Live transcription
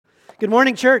Good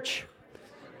morning, church.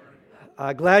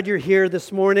 Glad you're here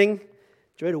this morning.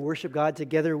 Joy to worship God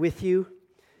together with you.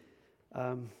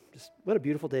 Just what a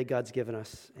beautiful day God's given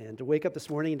us. And to wake up this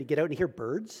morning and to get out and hear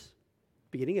birds,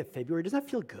 beginning of February, doesn't that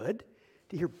feel good?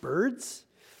 To hear birds?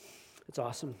 It's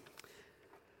awesome.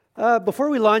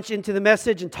 Before we launch into the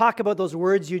message and talk about those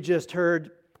words you just heard,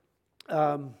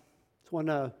 I just want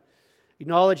to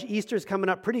acknowledge Easter's coming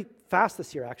up pretty fast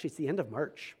this year, actually. It's the end of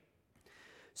March.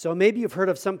 So maybe you've heard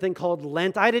of something called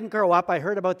Lent. I didn't grow up. I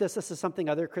heard about this. This is something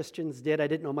other Christians did. I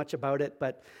didn't know much about it,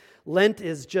 but Lent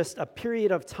is just a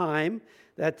period of time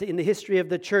that in the history of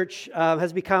the church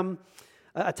has become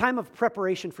a time of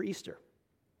preparation for Easter.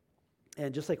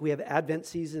 And just like we have Advent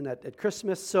season at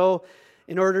Christmas, so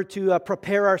in order to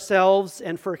prepare ourselves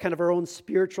and for kind of our own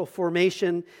spiritual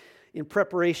formation in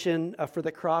preparation for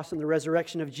the cross and the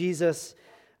resurrection of Jesus,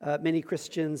 many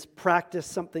Christians practice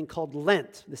something called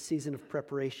Lent, the season of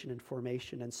preparation and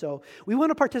formation. And so we want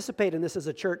to participate in this as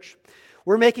a church.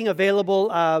 We're making available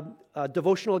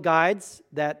devotional guides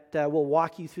that will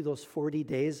walk you through those 40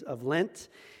 days of Lent.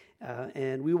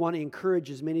 And we want to encourage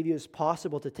as many of you as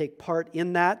possible to take part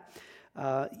in that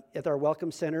at our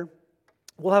Welcome Center.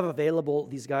 We'll have available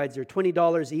these guides. They're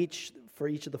 $20 each for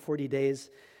each of the 40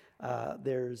 days.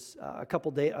 There's a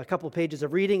couple pages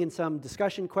of reading and some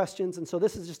discussion questions, and so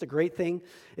this is just a great thing.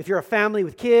 If you're a family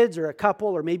with kids or a couple,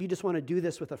 or maybe you just want to do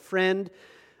this with a friend,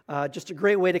 just a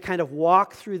great way to kind of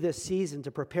walk through this season to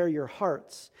prepare your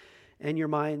hearts and your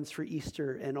minds for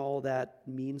Easter and all that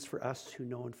means for us who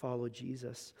know and follow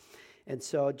Jesus. And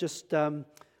so just the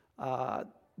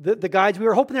guides, we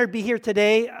were hoping they'd be here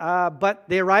today, but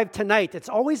they arrived tonight. It's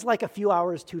always like a few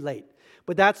hours too late,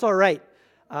 but that's all right.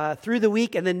 Through the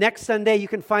week, and then next Sunday, you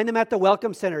can find them at the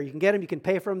Welcome Center. You can get them, you can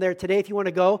pay for them there. Today, if you want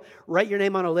to go, write your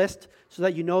name on a list so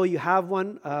that you know you have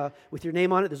one with your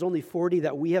name on it. There's only 40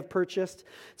 that we have purchased.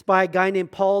 It's by a guy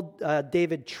named Paul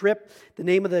David Tripp. The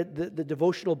name of the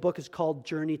devotional book is called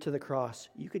Journey to the Cross.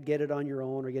 You could get it on your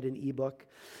own or get an ebook.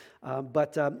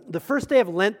 But the first day of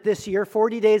Lent this year,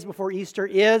 40 days before Easter,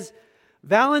 is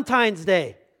Valentine's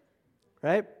Day,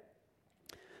 right?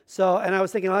 So, and I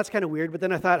was thinking, oh, that's kind of weird, but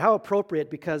then I thought, how appropriate,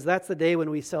 because that's the day when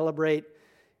we celebrate,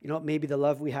 maybe the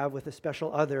love we have with a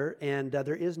special other, and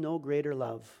there is no greater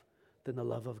love than the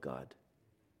love of God.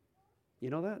 You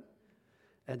know that?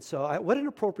 And so, what an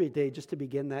appropriate day just to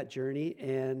begin that journey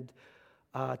and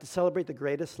to celebrate the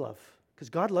greatest love, because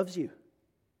God loves you.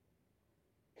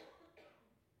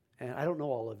 And I don't know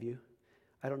all of you.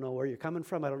 I don't know where you're coming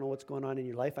from. I don't know what's going on in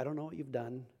your life. I don't know what you've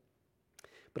done.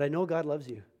 But I know God loves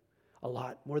you. A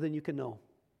lot, more than you can know.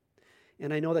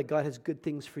 And I know that God has good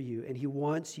things for you, and He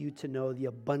wants you to know the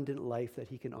abundant life that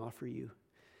He can offer you.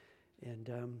 And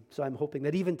so I'm hoping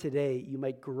that even today you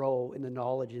might grow in the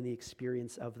knowledge and the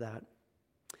experience of that.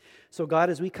 So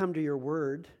God, as we come to your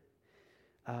word,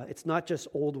 it's not just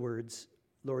old words,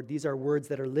 Lord. These are words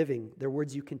that are living. They're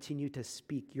words you continue to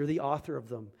speak. You're the author of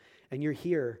them, and you're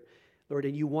here, Lord,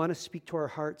 and you want to speak to our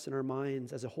hearts and our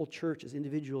minds as a whole church, as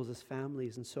individuals, as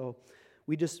families. And so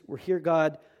we're here,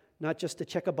 God, not just to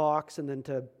check a box and then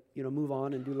to, move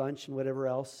on and do lunch and whatever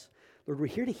else. Lord, we're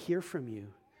here to hear from you.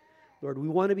 Lord, we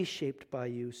want to be shaped by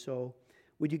you. So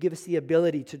would you give us the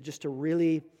ability to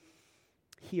really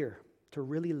hear, to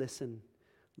really listen,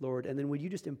 Lord, and then would you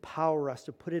just empower us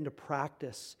to put into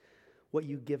practice what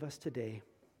you give us today.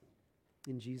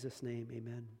 In Jesus' name,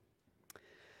 amen.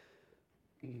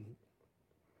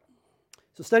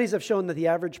 So studies have shown that the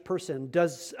average person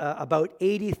does about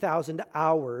 80,000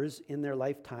 hours in their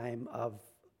lifetime of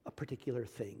a particular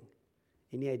thing.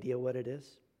 Any idea what it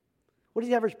is? What does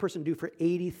the average person do for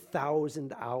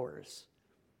 80,000 hours?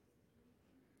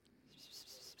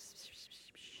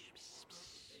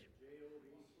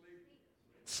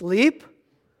 Sleep?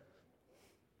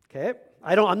 Okay,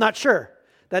 I'm not sure.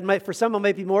 That might, for some it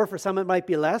might be more, for some it might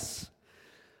be less.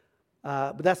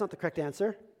 But that's not the correct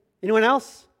answer. Anyone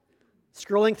else?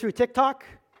 Scrolling through TikTok?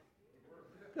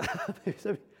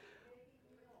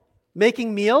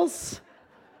 Making meals?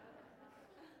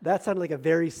 That sounded like a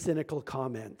very cynical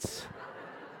comment.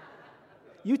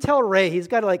 You tell Ray he's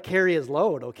got to carry his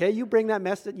load, okay? You bring that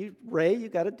mess Ray, you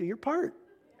got to do your part.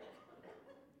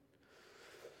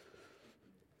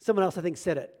 Someone else I think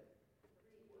said it.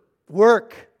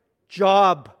 Work,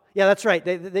 job. Yeah, that's right.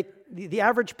 The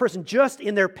average person, just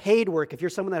in their paid work, if you're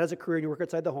someone that has a career and you work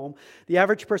outside the home, the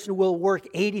average person will work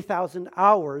 80,000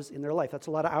 hours in their life. That's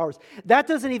a lot of hours. That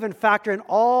doesn't even factor in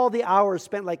all the hours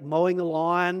spent mowing the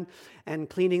lawn and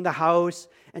cleaning the house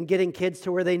and getting kids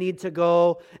to where they need to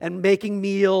go and making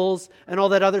meals and all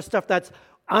that other stuff that's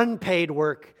unpaid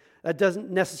work that doesn't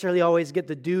necessarily always get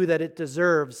the due that it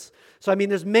deserves. So, I mean,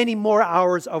 there's many more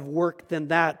hours of work than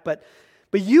that, but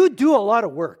you do a lot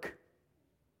of work.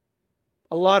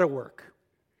 A lot of work.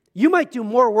 You might do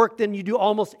more work than you do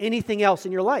almost anything else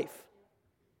in your life.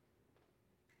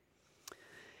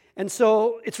 And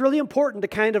so it's really important to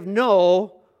kind of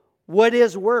know what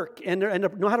is work and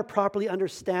know how to properly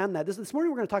understand that. This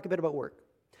morning we're going to talk a bit about work.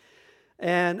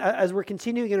 And as we're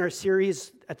continuing in our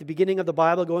series at the beginning of the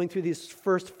Bible, going through these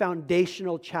first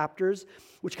foundational chapters,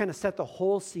 which kind of set the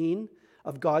whole scene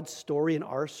of God's story and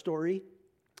our story,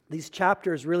 these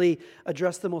chapters really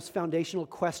address the most foundational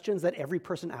questions that every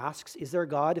person asks. Is there a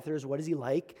God? If there is, what is He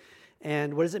like?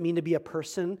 And what does it mean to be a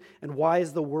person? And why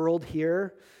is the world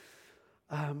here?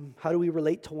 How do we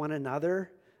relate to one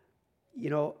another? You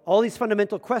know, all these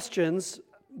fundamental questions,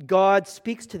 God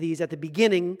speaks to these at the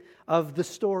beginning of the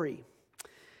story.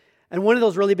 And one of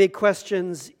those really big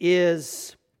questions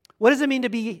is, what does it mean to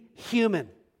be human?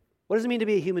 What does it mean to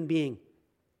be a human being?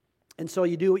 And so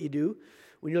you do what you do.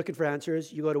 When you're looking for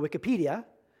answers, you go to Wikipedia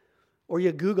or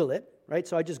you Google it, right?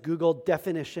 So I just Googled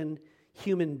definition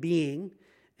human being,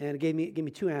 and it gave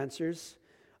me two answers.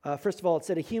 First of all, it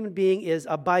said a human being is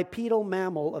a bipedal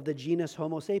mammal of the genus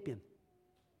Homo sapien.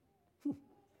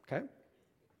 Okay.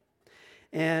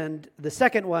 And the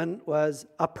second one was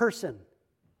a person.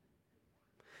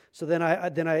 So then I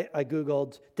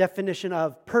Googled definition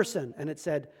of person, and it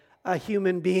said a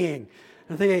human being.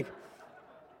 I'm thinking,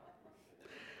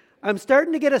 I'm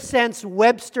starting to get a sense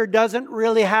Webster doesn't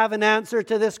really have an answer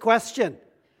to this question.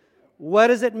 What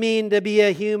does it mean to be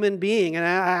a human being? And I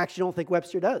actually don't think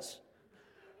Webster does,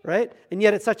 right? And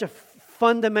yet it's such a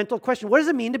fundamental question. What does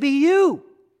it mean to be you?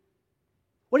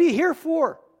 What are you here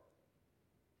for?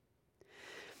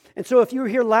 And so if you were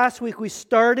here last week, we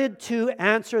started to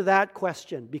answer that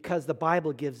question because the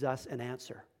Bible gives us an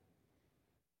answer.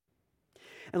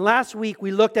 And last week,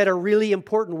 we looked at a really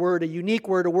important word, a unique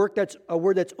word, a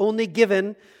word that's only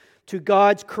given to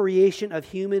God's creation of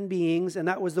human beings, and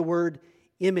that was the word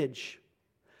image.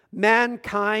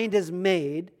 Mankind is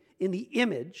made in the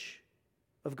image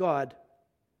of God.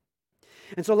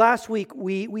 And so last week,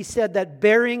 we said that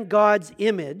bearing God's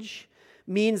image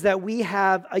means that we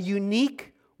have a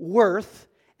unique worth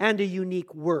and a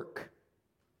unique work.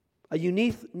 A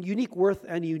unique worth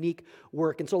and a unique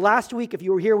work. And so last week, if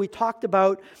you were here, we talked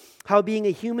about how being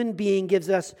a human being gives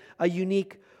us a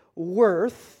unique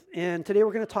worth. And today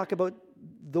we're going to talk about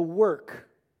the work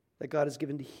that God has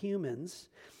given to humans.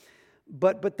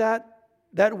 But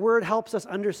that word helps us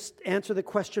answer the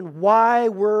question, why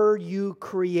were you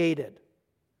created?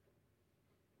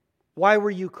 Why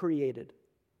were you created?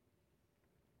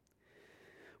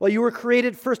 Well, you were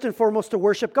created first and foremost to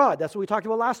worship God. That's what we talked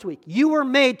about last week. You were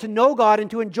made to know God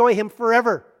and to enjoy Him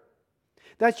forever.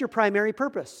 That's your primary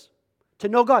purpose. To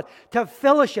know God, to have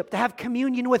fellowship, to have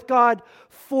communion with God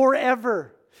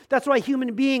forever. That's why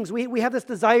human beings, we have this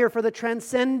desire for the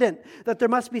transcendent, that there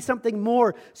must be something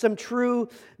more, some true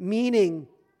meaning.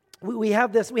 We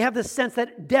have this sense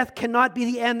that death cannot be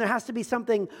the end. There has to be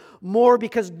something more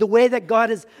because the way that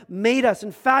God has made us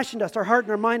and fashioned us, our heart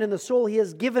and our mind and the soul He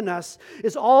has given us,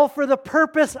 is all for the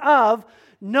purpose of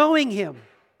knowing Him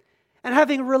and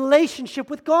having a relationship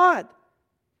with God.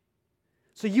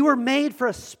 So you were made for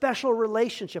a special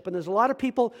relationship, and there's a lot of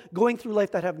people going through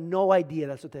life that have no idea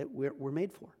that's what we're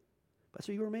made for. That's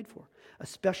what you were made for, a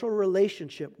special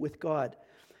relationship with God.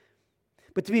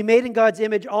 But to be made in God's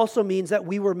image also means that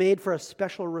we were made for a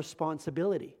special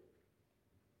responsibility.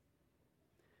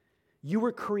 You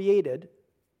were created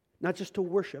not just to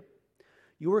worship,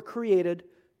 you were created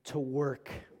to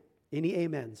work. Any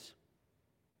amens?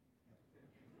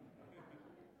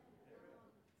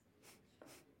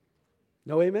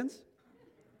 No amens?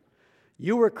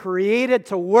 You were created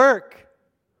to work.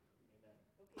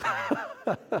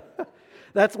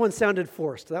 That one sounded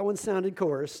forced. That one sounded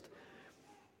coerced.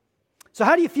 So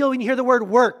how do you feel when you hear the word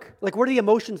work? Like, what are the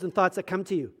emotions and thoughts that come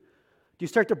to you? Do you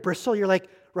start to bristle? You're like,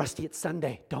 Rusty, it's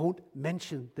Sunday. Don't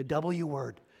mention the W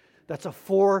word. That's a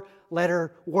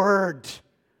 4-letter word.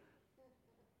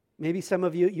 Maybe some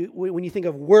of you, when you think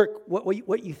of work,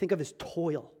 what you think of is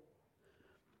toil,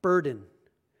 burden.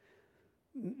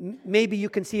 Maybe you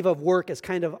conceive of work as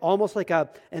kind of almost like a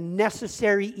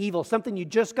necessary evil, something you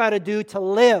just got to do to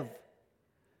live.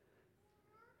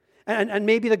 And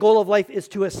maybe the goal of life is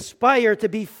to aspire to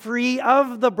be free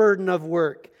of the burden of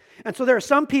work. And so there are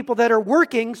some people that are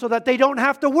working so that they don't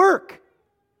have to work.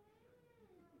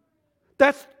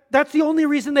 That's the only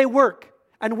reason they work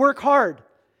and work hard,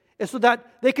 is so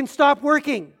that they can stop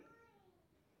working.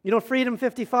 You know, Freedom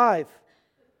 55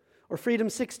 or Freedom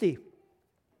 60.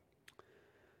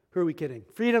 Who are we kidding?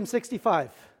 Freedom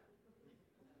 65.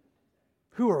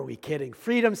 Who are we kidding?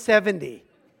 Freedom 70.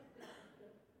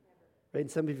 Right?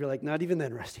 And some of you are like, not even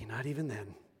then, Rusty, not even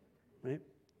then. Right?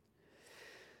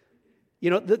 You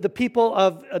know, the people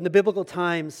of in the biblical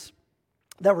times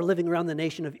that were living around the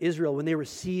nation of Israel, when they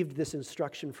received this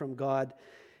instruction from God,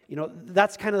 you know,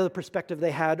 that's kind of the perspective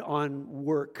they had on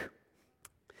work.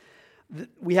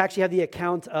 We actually have the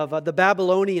account of the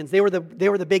Babylonians. They were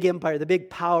the big empire, the big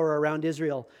power around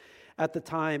Israel at the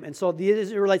time. And so the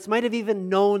Israelites might have even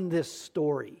known this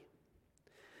story.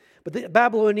 But the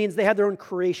Babylonians, they had their own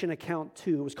creation account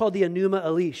too. It was called the Enuma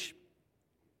Elish.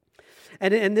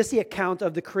 And this is the account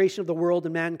of the creation of the world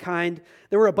and mankind.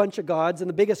 There were a bunch of gods, and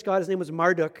the biggest god, his name was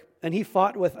Marduk, and he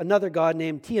fought with another god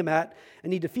named Tiamat,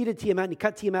 and he defeated Tiamat, and he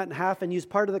cut Tiamat in half and used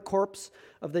part of the corpse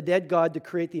of the dead god to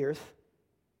create the earth.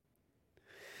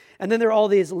 And then there are all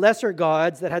these lesser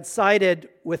gods that had sided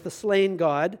with the slain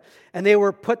god, and they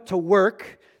were put to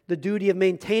work, the duty of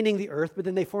maintaining the earth, but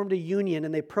then they formed a union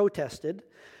and they protested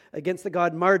against the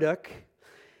god Marduk.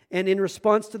 And in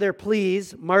response to their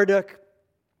pleas, Marduk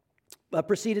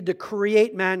proceeded to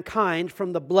create mankind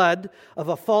from the blood of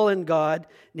a fallen god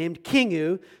named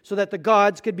Kingu so that the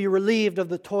gods could be relieved of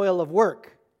the toil of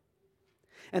work.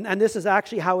 And this is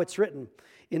actually how it's written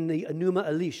in the Enuma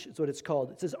Elish, is what it's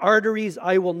called. It says, arteries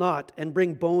I will not, and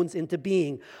bring bones into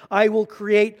being. I will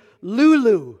create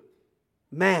Lulu,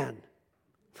 man.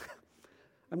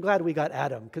 I'm glad we got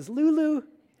Adam, because Lulu,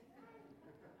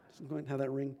 I'm going to have that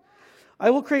ring. I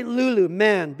will create Lulu,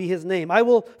 man, be his name. I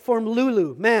will form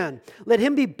Lulu, man. Let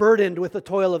him be burdened with the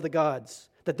toil of the gods,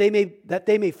 that they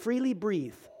may freely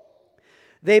breathe.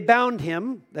 They bound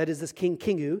him, that is this King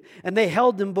Kingu, and they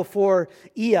held him before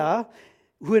Ea,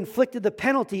 who inflicted the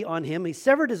penalty on him. He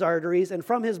severed his arteries, and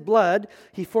from his blood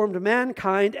he formed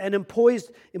mankind and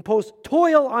imposed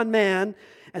toil on man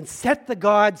and set the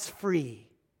gods free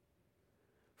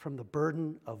from the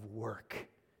burden of work.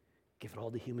 Give it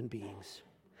all to human beings.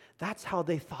 That's how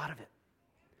they thought of it.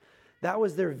 That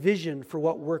was their vision for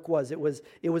what work was. It was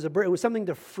something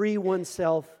to free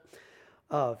oneself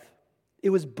of.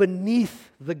 It was beneath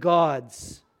the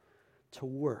gods to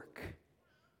work.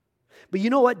 But you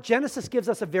know what? Genesis gives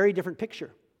us a very different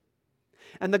picture.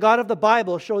 And the God of the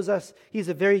Bible shows us he's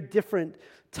a very different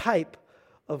type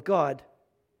of God.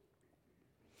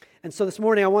 And so this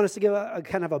morning I want us to give a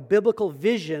kind of a biblical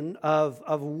vision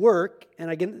of work. And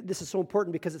again, this is so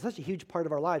important because it's such a huge part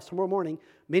of our lives. Tomorrow morning,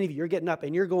 many of you are getting up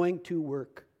and you're going to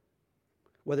work,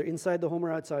 whether inside the home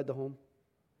or outside the home.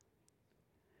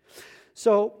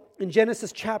 So in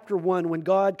Genesis chapter 1, when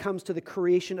God comes to the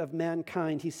creation of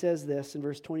mankind, he says this in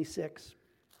verse 26.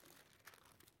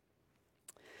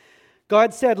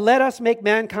 God said, "Let us make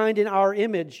mankind in our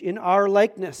image, in our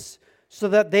likeness, so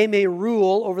that they may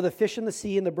rule over the fish in the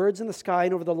sea and the birds in the sky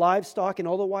and over the livestock and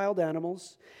all the wild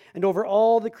animals and over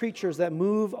all the creatures that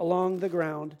move along the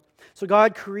ground." So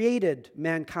God created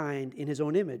mankind in his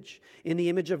own image. In the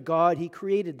image of God, he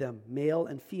created them. Male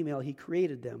and female, he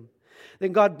created them.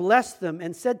 Then God blessed them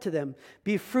and said to them,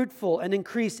 "Be fruitful and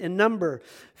increase in number.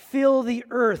 Fill the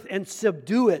earth and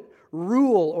subdue it.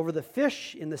 Rule over the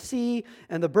fish in the sea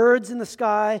and the birds in the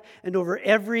sky and over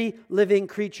every living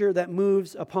creature that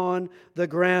moves upon the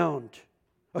ground."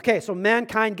 Okay, so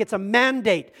mankind gets a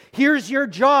mandate. Here's your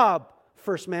job,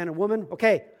 first man and woman.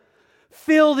 Okay,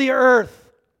 fill the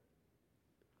earth,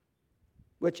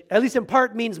 which at least in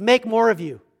part means make more of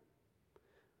you.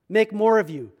 Make more of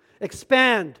you.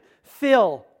 Expand.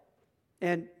 Fill.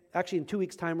 And actually in 2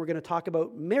 weeks' time we're going to talk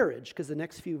about marriage, because the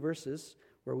next few verses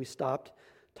where we stopped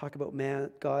talk about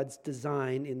God's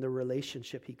design in the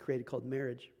relationship he created called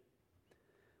marriage,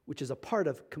 which is a part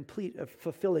of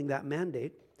fulfilling that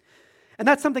mandate. And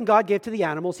that's something God gave to the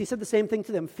animals. He said the same thing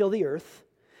to them, fill the earth.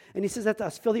 And he says that to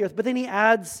us, fill the earth. But then he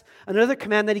adds another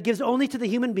command that he gives only to the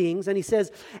human beings, and he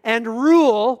says, and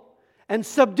rule and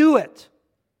subdue it.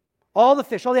 All the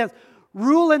fish, all the animals.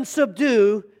 Rule and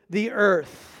subdue the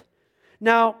earth.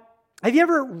 Now, have you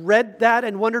ever read that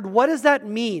and wondered, what does that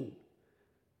mean?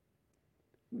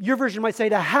 Your version might say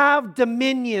to have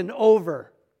dominion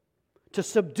over, to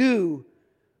subdue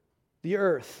the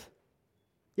earth.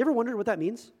 You ever wondered what that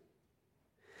means?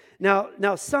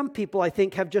 Now, some people, I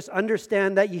think, have just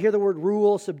understand that. You hear the word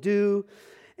rule, subdue,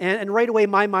 and right away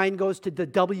my mind goes to the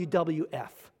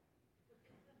WWF.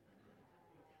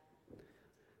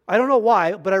 I don't know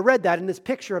why, but I read that in this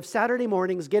picture of Saturday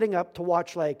mornings getting up to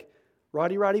watch like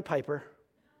Roddy Piper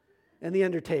and The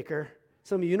Undertaker.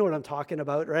 Some of you know what I'm talking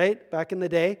about, right? Back in the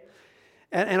day.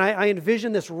 And I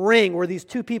envision this ring where these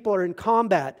two people are in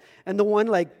combat, and the one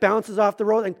like bounces off the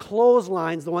rope and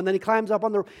clotheslines the one, then he climbs up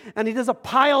on and he does a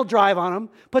pile drive on him,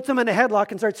 puts him in a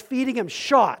headlock and starts feeding him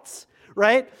shots,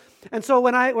 right? And so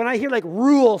when I hear like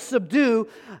rule, subdue,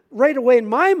 right away in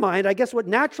my mind, I guess what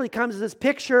naturally comes is this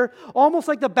picture, almost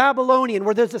like the Babylonian,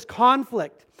 where there's this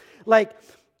conflict. Like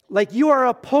you are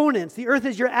opponents. The earth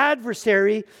is your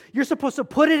adversary. You're supposed to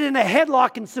put it in a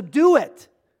headlock and subdue it.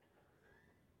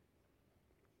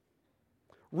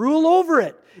 Rule over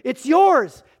it. It's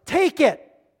yours. Take it.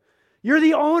 You're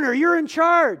the owner. You're in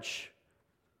charge.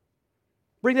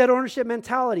 Bring that ownership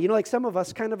mentality. Like some of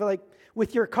us kind of like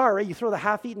with your car, right? You throw the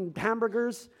half-eaten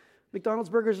hamburgers, McDonald's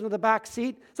burgers into the back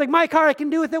seat. It's like my car. I can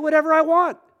do with it whatever I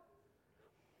want.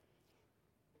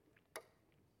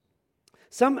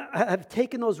 Some have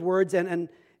taken those words and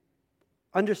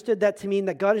understood that to mean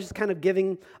that God is just kind of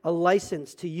giving a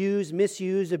license to use,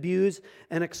 misuse, abuse,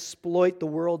 and exploit the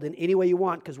world in any way you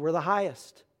want because we're the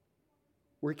highest.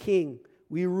 We're king.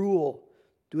 We rule.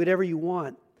 Do whatever you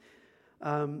want.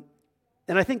 And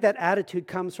I think that attitude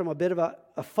comes from a bit of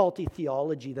a faulty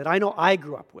theology that I know I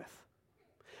grew up with.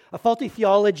 A faulty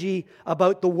theology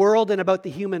about the world and about the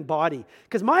human body.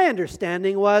 Because my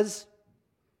understanding was,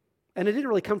 and it didn't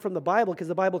really come from the Bible because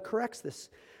the Bible corrects this,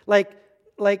 the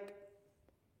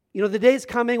day's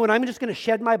coming when I'm just going to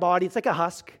shed my body. It's like a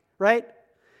husk, right?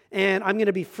 And I'm going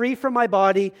to be free from my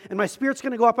body, and my spirit's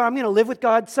going to go up, and I'm going to live with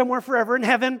God somewhere forever in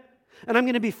heaven, and I'm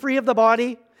going to be free of the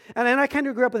body. And then I kind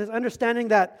of grew up with this understanding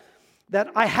that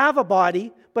I have a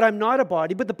body, but I'm not a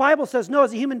body. But the Bible says, no,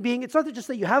 as a human being, it's not just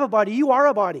that you have a body, you are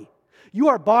a body. You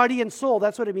are body and soul.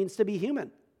 That's what it means to be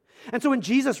human. And so when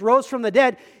Jesus rose from the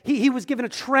dead, he was given a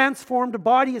transformed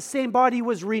body. His same body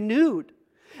was renewed.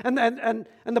 And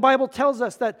the Bible tells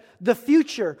us that the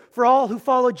future for all who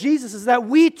follow Jesus is that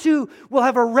we too will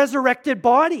have a resurrected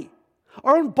body.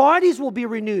 Our own bodies will be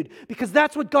renewed because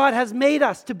that's what God has made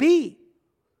us to be.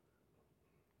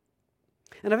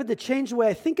 And I've had to change the way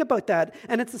I think about that.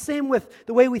 And it's the same with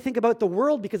the way we think about the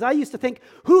world, because I used to think,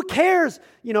 who cares?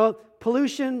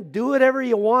 Pollution, do whatever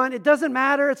you want. It doesn't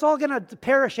matter. It's all going to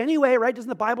perish anyway, right? Doesn't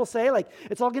the Bible say,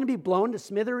 it's all going to be blown to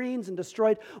smithereens and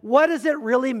destroyed? What does it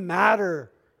really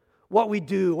matter what we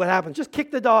do, what happens? Just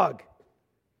kick the dog.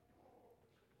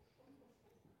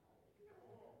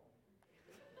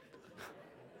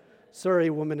 Sorry,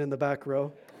 woman in the back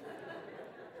row.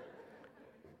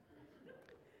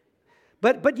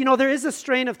 But there is a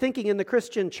strain of thinking in the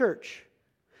Christian church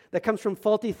that comes from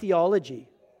faulty theology,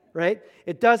 right?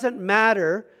 It doesn't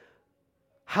matter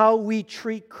how we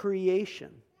treat creation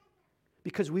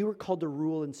because we were called to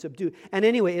rule and subdue. And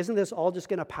anyway, isn't this all just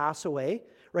going to pass away,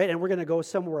 right? And we're going to go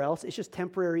somewhere else. It's just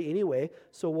temporary anyway,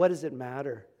 so what does it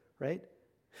matter, right?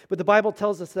 But the Bible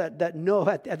tells us that no,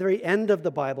 at the very end of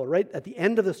the Bible, right? At the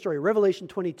end of the story, Revelation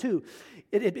 22,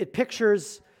 it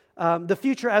pictures the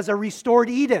future as a restored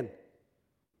Eden.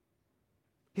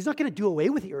 He's not going to do away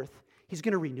with the earth. He's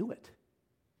going to renew it.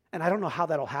 And I don't know how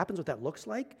that all happens, what that looks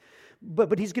like.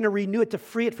 But he's going to renew it to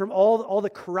free it from all the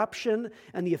corruption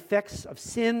and the effects of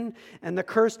sin and the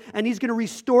curse. And he's going to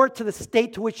restore it to the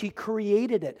state to which he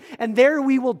created it. And there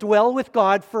we will dwell with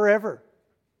God forever.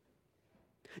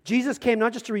 Jesus came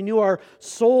not just to renew our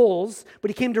souls, but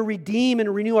he came to redeem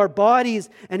and renew our bodies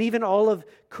and even all of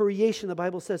creation. The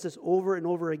Bible says this over and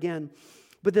over again.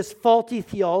 But this faulty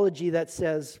theology that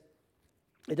says,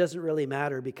 it doesn't really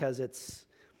matter because it's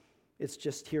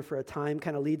just here for a time,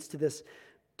 kind of leads to this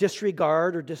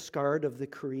disregard or discard of the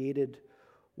created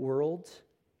world.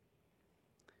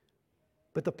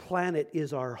 But the planet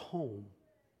is our home,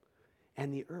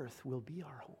 and the earth will be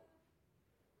our home.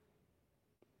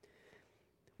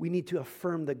 We need to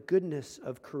affirm the goodness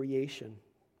of creation.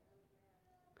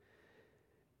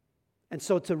 And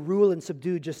so to rule and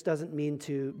subdue just doesn't mean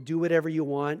to do whatever you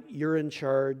want, you're in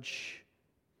charge.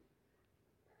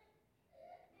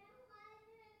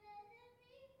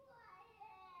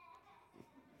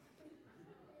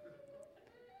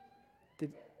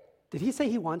 Did he say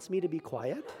he wants me to be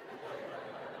quiet?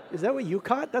 Is that what you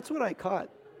caught? That's what I caught.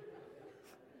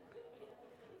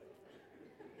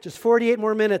 Just 48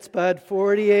 more minutes, bud.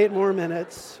 48 more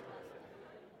minutes.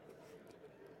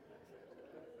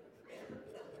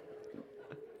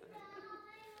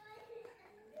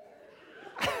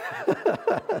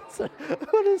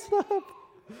 What is that?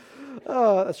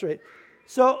 Oh, that's right.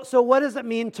 So what does it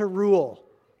mean to rule?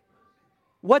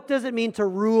 What does it mean to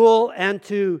rule and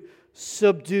to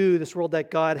subdue this world that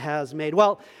God has made?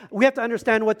 Well, we have to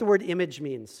understand what the word image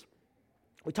means.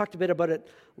 We talked a bit about it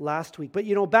last week. But,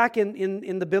 back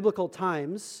in the biblical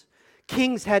times,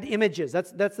 kings had images.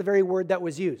 That's the very word that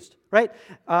was used, right?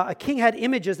 A king had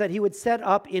images that he would set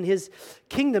up in his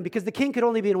kingdom because the king could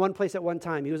only be in one place at one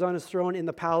time. He was on his throne in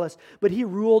the palace, but he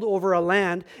ruled over a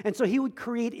land. And so he would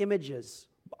create images,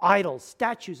 idols,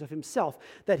 statues of himself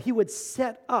that he would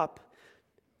set up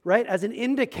right? As an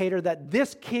indicator that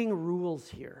this king rules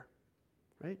here,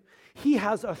 right? He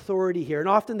has authority here. And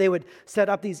often they would set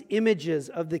up these images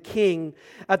of the king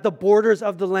at the borders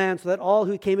of the land so that all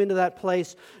who came into that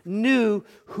place knew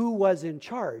who was in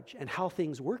charge and how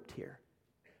things worked here.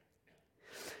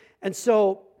 And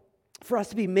so for us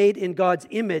to be made in God's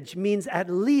image means at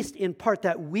least in part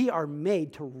that we are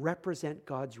made to represent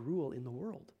God's rule in the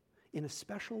world in a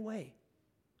special way.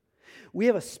 We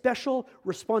have a special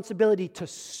responsibility to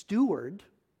steward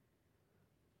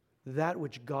that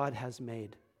which God has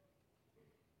made.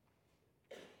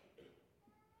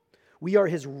 We are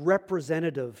his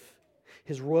representative,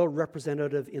 his royal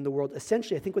representative in the world.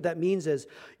 Essentially, I think what that means is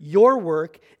your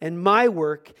work and my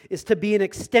work is to be an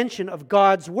extension of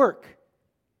God's work.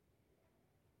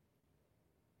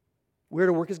 We're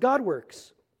to work as God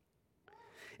works.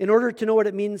 In order to know what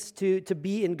it means to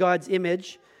be in God's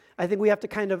image, I think we have to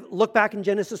kind of look back in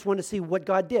Genesis 1 to see what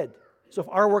God did. So if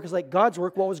our work is like God's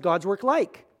work, what was God's work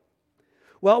like?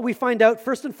 Well, we find out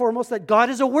first and foremost that God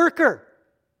is a worker.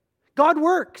 God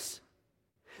works.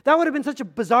 That would have been such a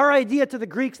bizarre idea to the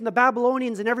Greeks and the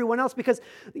Babylonians and everyone else because,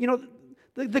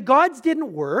 the gods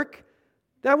didn't work.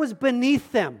 That was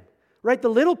beneath them, right? The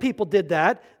little people did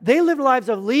that. They lived lives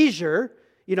of leisure.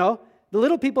 The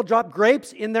little people dropped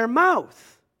grapes in their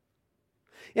mouth.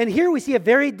 And here we see a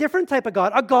very different type of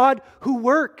God, a God who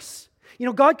works.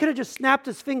 God could have just snapped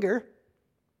his finger,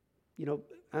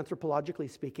 anthropologically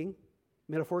speaking,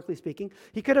 metaphorically speaking.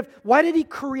 He could have, why did he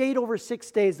create over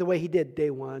 6 days the way he did? Day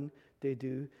 1, day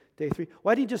 2, day 3.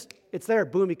 Why did he just, it's there,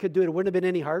 boom, he could do it. It wouldn't have been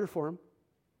any harder for him.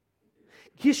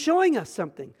 He's showing us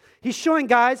something. He's showing,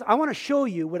 guys, I want to show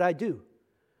you what I do.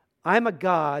 I'm a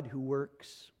God who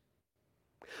works.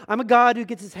 I'm a God who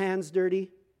gets his hands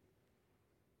dirty.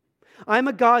 I'm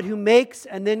a God who makes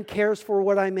and then cares for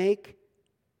what I make.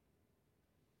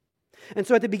 And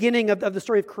so at the beginning of the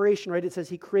story of creation, right, it says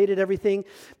he created everything,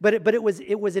 but it was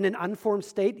in an unformed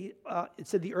state. It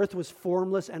said the earth was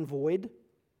formless and void.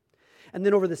 And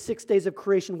then over the 6 days of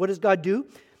creation, what does God do?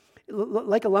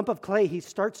 Like a lump of clay, he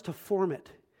starts to form it.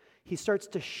 He starts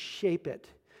to shape it.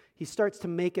 He starts to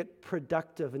make it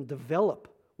productive and develop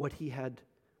what he had,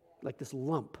 like this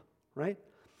lump, right?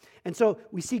 And so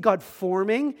we see God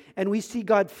forming and we see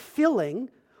God filling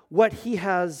what he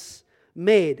has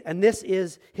made. And this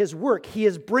is his work. He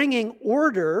is bringing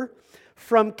order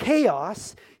from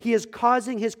chaos. He is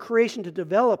causing his creation to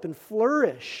develop and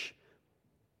flourish.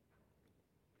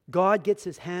 God gets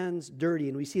his hands dirty,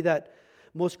 and we see that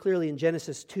most clearly in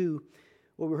Genesis 2,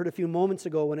 what we heard a few moments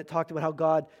ago when it talked about how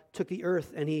God took the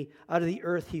earth and out of the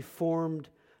earth he formed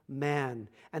man.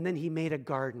 And then he made a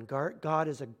garden. God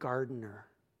is a gardener.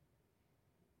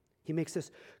 He makes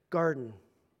this garden,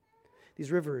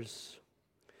 these rivers,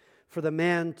 for the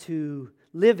man to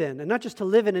live in. And not just to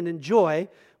live in and enjoy,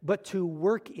 but to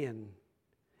work in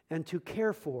and to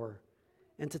care for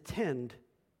and to tend.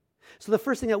 So the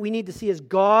first thing that we need to see is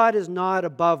God is not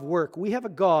above work. We have a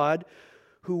God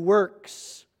who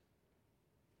works.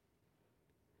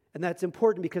 And that's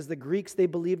important because the Greeks, they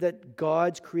believed that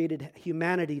God's created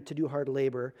humanity to do hard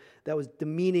labor. That was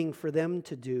demeaning for them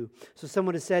to do. So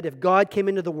someone has said, if God came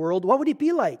into the world, what would he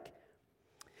be like?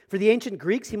 For the ancient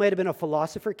Greeks, he might have been a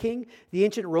philosopher king. The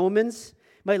ancient Romans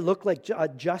might look like a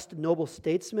just, noble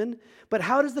statesman. But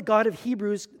how does the God of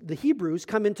the Hebrews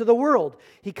come into the world?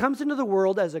 He comes into the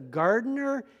world as a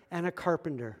gardener and a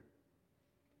carpenter.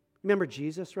 Remember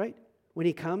Jesus, right? When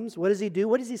he comes, what does he do?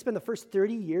 What does he spend the first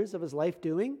 30 years of his life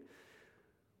doing?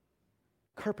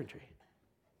 Carpentry.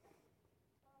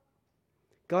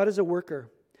 God is a worker,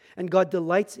 and God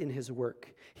delights in his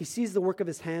work. He sees the work of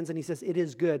his hands, and he says, it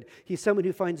is good. He's someone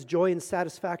who finds joy and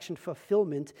satisfaction,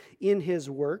 fulfillment in his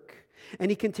work, and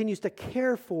he continues to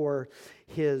care for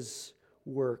his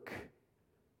work.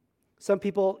 Some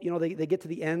people, they get to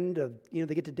the end of, they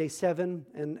get to day 7,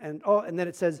 and then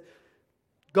it says,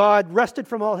 God rested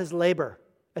from all his labor.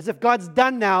 As if God's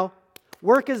done now.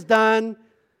 Work is done.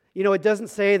 It doesn't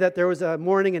say that there was a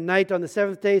morning and night on the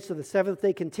 7th day, so the 7th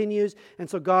day continues, and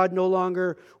so God no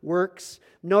longer works.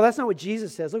 No, that's not what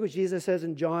Jesus says. Look what Jesus says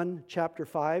in John chapter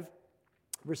 5,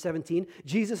 verse 17.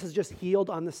 Jesus has just healed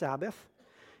on the Sabbath.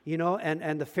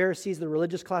 And the Pharisees, the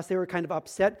religious class, they were kind of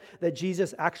upset that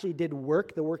Jesus actually did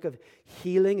work, the work of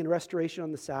healing and restoration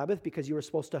on the Sabbath, because you were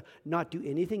supposed to not do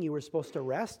anything, you were supposed to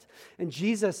rest. And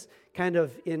Jesus kind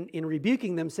of, in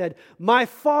rebuking them, said, my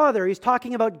Father, he's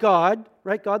talking about God,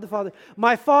 right, God the Father,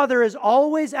 my Father is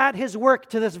always at his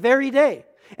work to this very day,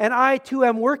 and I too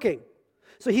am working.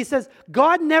 So he says,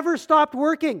 God never stopped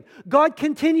working. God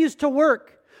continues to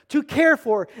work, to care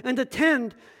for, and to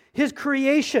tend his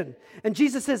creation. And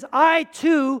Jesus says, I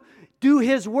too do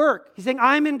His work. He's saying,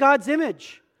 I'm in God's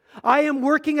image. I am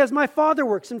working as my Father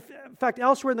works. In fact,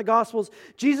 elsewhere in the Gospels,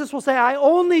 Jesus will say, I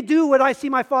only do what I see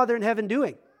my Father in heaven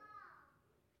doing.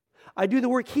 I do the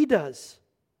work He does.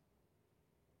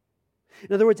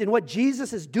 In other words, in what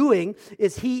Jesus is doing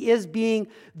is He is being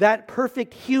that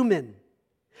perfect human,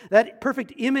 that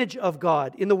perfect image of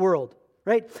God in the world,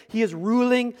 right? He is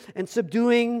ruling and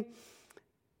subduing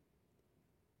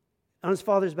on His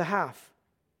Father's behalf.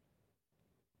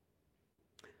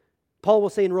 Paul will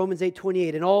say in Romans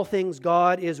 8:28, in all things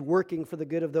God is working for the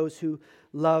good of those who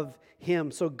love Him.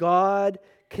 So God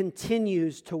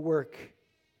continues to work.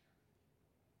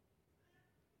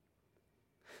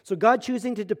 So God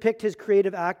choosing to depict His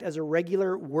creative act as a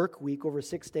regular work week over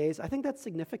 6 days, I think that's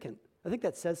significant. I think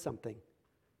that says something.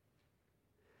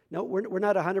 No, we're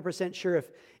not 100% sure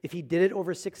if He did it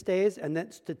over 6 days and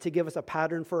that's to give us a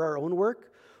pattern for our own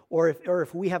work, or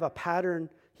if we have a pattern,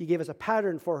 He gave us a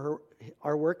pattern for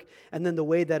our work, and then the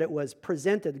way that it was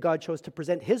presented, God chose to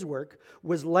present His work,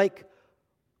 was like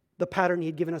the pattern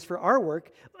He'd given us for our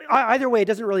work. Either way, it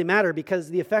doesn't really matter because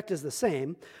the effect is the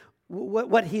same.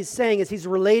 What He's saying is He's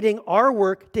relating our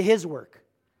work to His work.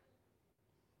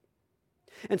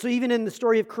 And so even in the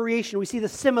story of creation, we see the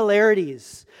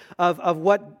similarities of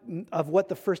what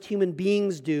the first human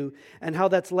beings do and how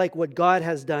that's like what God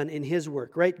has done in His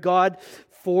work, right? God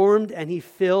formed and He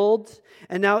filled,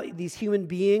 and now these human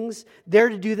beings, they're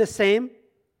to do the same,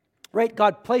 right?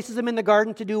 God places them in the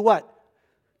garden to do what?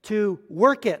 To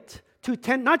work it, to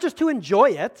tend, not just to enjoy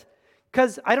it,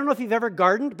 because I don't know if you've ever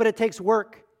gardened, but it takes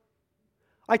work.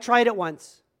 I tried it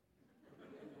once.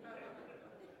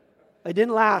 I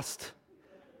didn't last.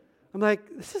 I'm like,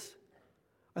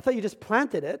 I thought you just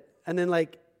planted it, and then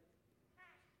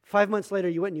 5 months later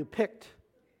you went and you picked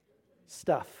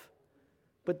stuff.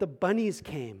 But the bunnies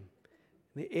came,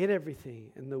 and they ate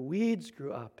everything, and the weeds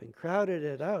grew up and crowded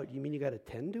it out. You mean you got to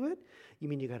tend to it? You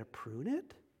mean you got to prune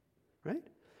it? Right?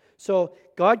 So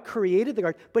God created the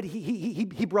garden, but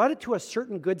he brought it to a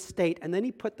certain good state, and then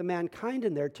He put the mankind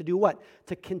in there to do what?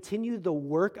 To continue the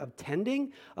work of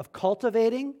tending, of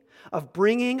cultivating, of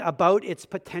bringing about its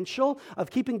potential, of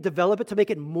develop it to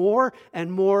make it more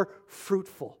and more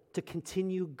fruitful, to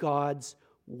continue God's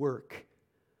work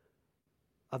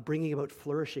of bringing about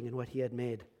flourishing in what He had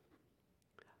made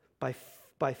by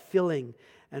filling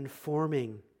and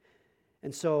forming.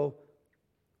 And so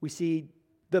we see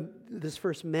this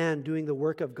first man doing the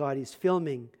work of God. He's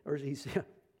filling and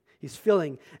He's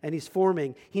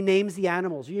forming. He names the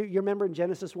animals. You remember in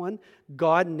Genesis 1,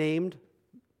 God named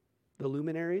the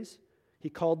luminaries. He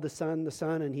called the sun,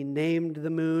 and He named the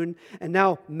moon. And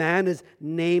now man is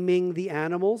naming the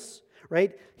animals,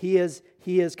 right? He is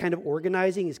kind of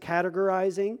organizing, he's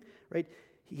categorizing, right?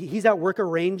 He's at work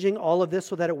arranging all of this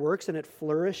so that it works and it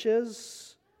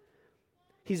flourishes.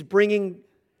 He's bringing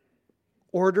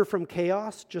order from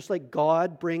chaos, just like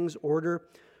God brings order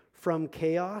from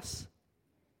chaos.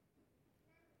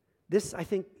 This, I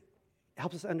think,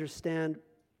 helps us understand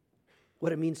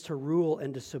what it means to rule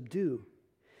and to subdue.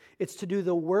 It's to do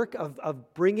the work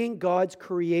of bringing God's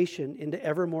creation into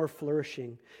ever more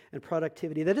flourishing and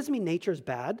productivity. That doesn't mean nature is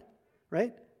bad,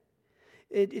 right?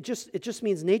 It just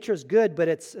means nature is good, but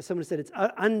it's, as someone said, it's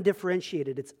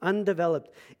undifferentiated, it's undeveloped,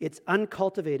 it's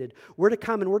uncultivated. We're to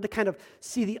come and we're to kind of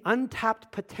see the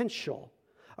untapped potential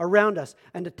around us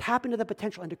and to tap into the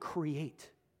potential and to create.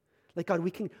 Like God,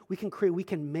 we can create, we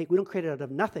can make. We don't create it out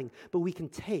of nothing, but we can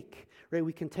take, right?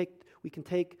 We can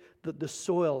take the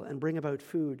soil and bring about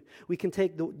food. We can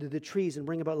take the trees and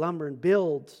bring about lumber and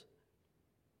build.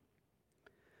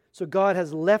 So God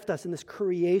has left us in this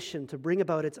creation to bring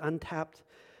about its untapped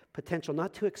potential,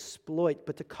 not to exploit,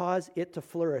 but to cause it to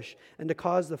flourish and to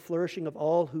cause the flourishing of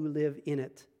all who live in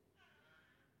it.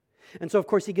 And so, of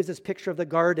course, He gives this picture of the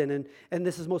garden, and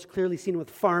this is most clearly seen with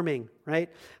farming, right?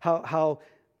 How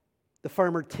the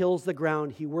farmer tills the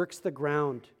ground, he works the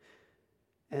ground,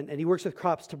 and he works with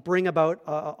crops to bring about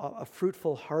a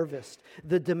fruitful harvest.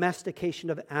 The domestication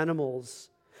of animals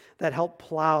that help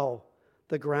plow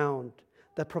the ground,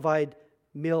 that provide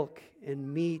milk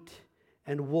and meat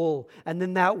and wool. And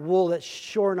then that wool that's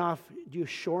shorn off. Do you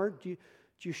shear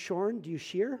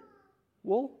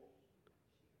wool?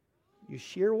 You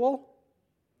shear wool?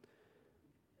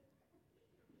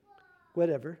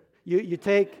 Whatever. You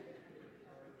take,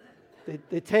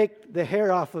 they take the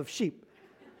hair off of sheep.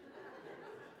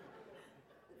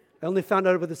 I only found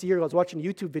out about this a year ago. I was watching a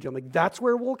YouTube video. I'm like, that's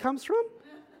where wool comes from?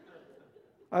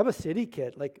 I'm a city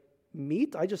kid. Like,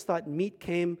 meat? I just thought meat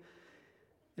came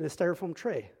in a styrofoam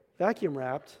tray, vacuum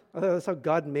wrapped. I thought that's how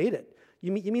God made it.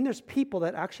 You mean there's people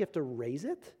that actually have to raise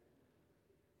it?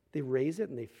 They raise it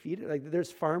and they feed it. Like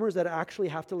there's farmers that actually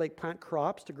have to like plant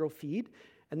crops to grow feed.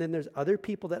 And then there's other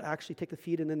people that actually take the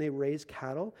feed and then they raise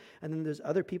cattle. And then there's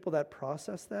other people that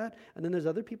process that. And then there's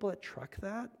other people that truck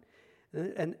that.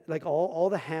 And like all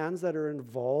the hands that are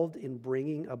involved in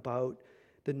bringing about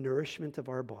the nourishment of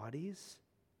our bodies.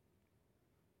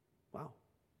 Wow.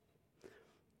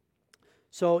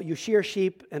 So you shear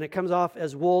sheep and it comes off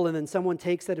as wool, and then someone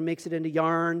takes it and makes it into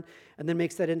yarn, and then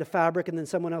makes that into fabric, and then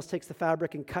someone else takes the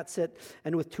fabric and cuts it,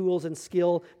 and with tools and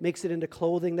skill makes it into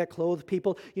clothing that clothes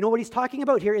people. You know what he's talking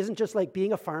about here isn't just like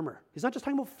being a farmer. He's not just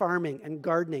talking about farming and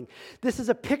gardening. This is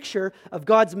a picture of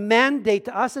God's mandate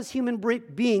to us as human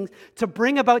beings to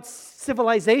bring about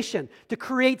civilization, to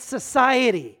create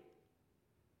society.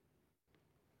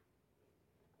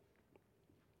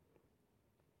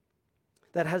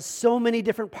 That has so many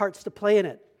different parts to play in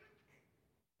it.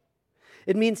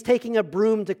 It means taking a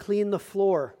broom to clean the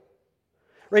floor,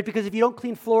 right? Because if you don't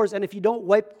clean floors and if you don't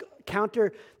wipe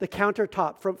the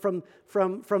countertop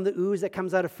from the ooze that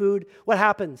comes out of food, what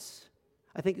happens?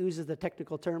 I think ooze is the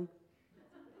technical term.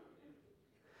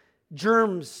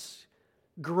 Germs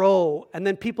grow, and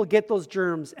then people get those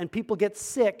germs, and people get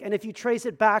sick. And if you trace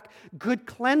it back, good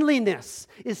cleanliness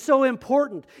is so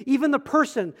important. Even the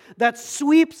person that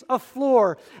sweeps a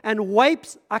floor and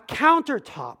wipes a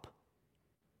countertop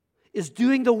is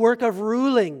doing the work of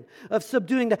ruling, of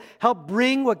subduing, to help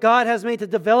bring what God has made, to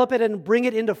develop it and bring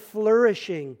it into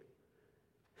flourishing.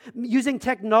 Using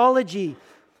technology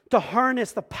to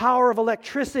harness the power of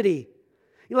electricity.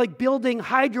 You like building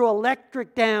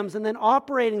hydroelectric dams and then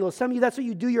operating those. Some of you, that's what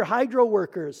you do, you're hydro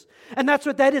workers. And that's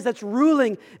what that is. That's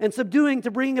ruling and subduing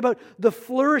to bring about the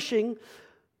flourishing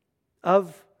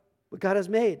of what God has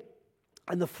made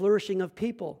and the flourishing of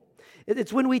people.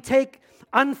 It's when we take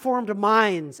unformed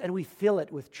minds and we fill it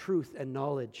with truth and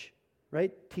knowledge,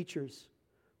 right? Teachers,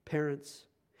 parents.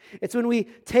 It's when we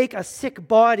take a sick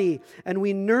body and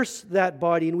we nurse that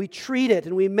body and we treat it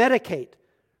and we medicate,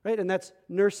 right? And that's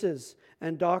nurses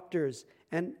and doctors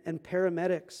and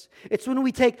paramedics. It's when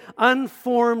we take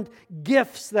unformed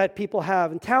gifts that people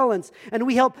have and talents and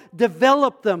we help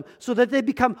develop them so that they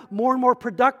become more and more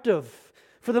productive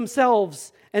for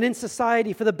themselves and in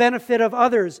society for the benefit of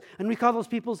others. And we call those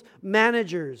people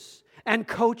managers and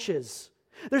coaches.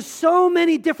 There's so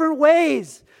many different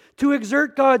ways to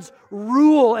exert God's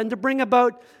rule and to bring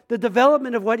about the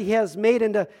development of what He has made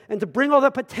and to bring all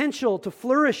that potential to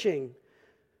flourishing.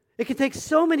 It can take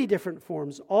so many different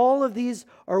forms. All of these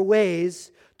are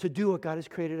ways to do what God has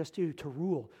created us to do, to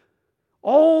rule.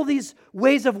 All these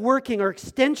ways of working are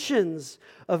extensions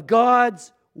of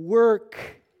God's work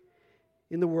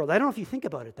in the world. I don't know if you think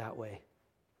about it that way.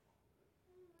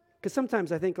 Because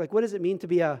sometimes I think, like, what does it mean to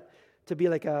be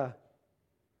like a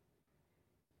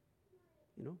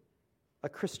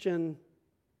Christian?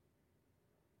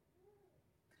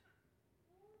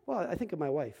 Well, I think of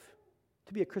my wife.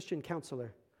 To be a Christian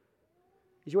counselor.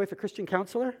 Is your wife a Christian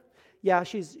counselor? Yeah,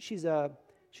 she's a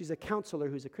counselor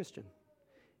who's a Christian.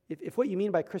 If what you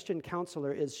mean by Christian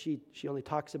counselor is she only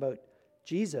talks about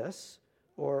Jesus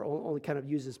or only kind of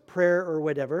uses prayer or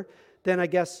whatever, then I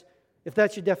guess if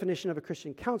that's your definition of a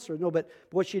Christian counselor, no, but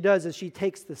what she does is she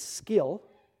takes the skill,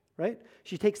 right?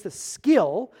 She takes the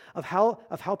skill of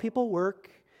how people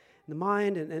work, the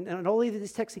mind, and all of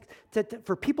these techniques.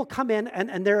 For people come in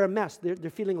and they're a mess. They're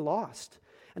feeling lost.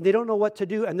 And they don't know what to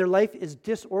do, and their life is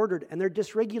disordered, and they're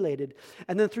dysregulated.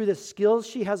 And then through the skills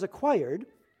she has acquired,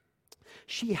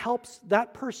 she helps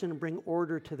that person bring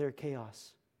order to their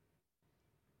chaos.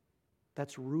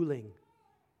 That's ruling.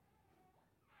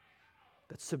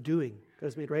 That's subduing.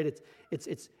 That's made right.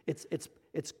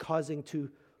 It's causing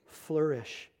to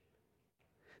flourish.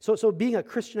 So being a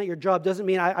Christian at your job doesn't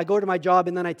mean I go to my job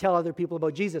and then I tell other people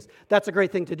about Jesus. That's a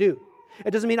great thing to do.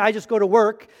 It doesn't mean I just go to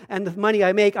work and the money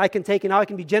I make I can take and now I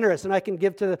can be generous and I can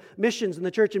give to the missions in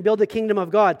the church and build the kingdom of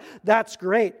God. That's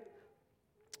great.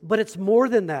 But it's more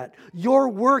than that. Your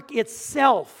work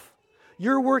itself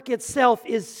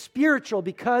is spiritual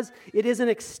because it is an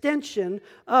extension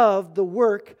of the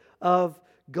work of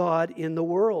God in the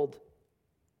world.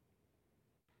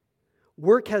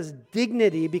 Work has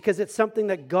dignity because it's something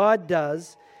that God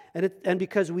does and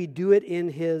because we do it in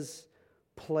His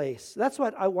place. That's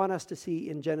what I want us to see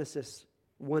in Genesis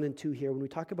 1 and 2 here when we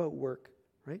talk about work,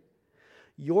 right?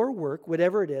 Your work,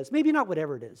 whatever it is, maybe not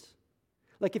whatever it is.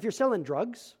 Like if you're selling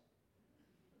drugs,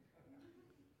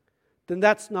 then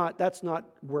that's not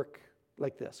work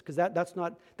like this, because that's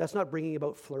not bringing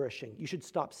about flourishing. You should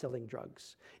stop selling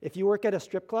drugs. If you work at a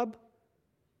strip club,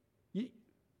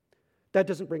 that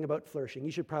doesn't bring about flourishing.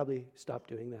 You should probably stop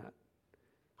doing that.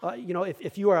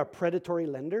 If you are a predatory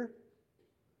lender,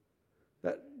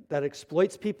 that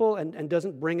exploits people and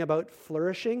doesn't bring about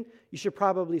flourishing, you should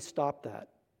probably stop that.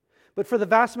 But for the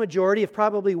vast majority of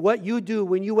probably what you do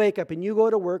when you wake up and you go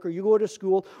to work or you go to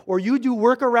school or you do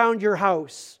work around your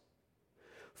house,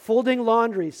 folding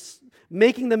laundry,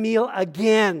 making the meal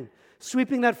again,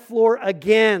 sweeping that floor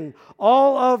again,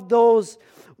 all of those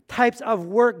types of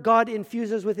work God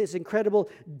infuses with His incredible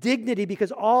dignity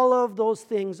because all of those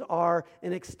things are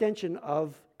an extension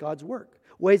of God's work.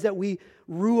 Ways that we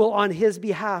rule on His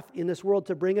behalf in this world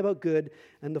to bring about good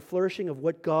and the flourishing of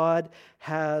what God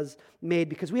has made.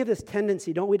 Because we have this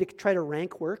tendency, don't we, to try to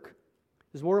rank work.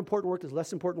 There's more important work, there's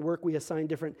less important work. We assign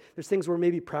different, there's things we're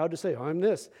maybe proud to say, I'm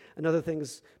this. And other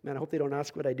things, man, I hope they don't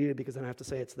ask what I do because then I have to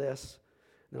say it's this.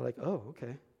 And they're like, oh,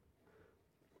 okay.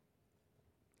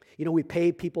 You know, we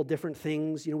pay people different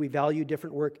things. You know, we value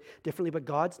different work differently. But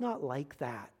God's not like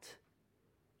that.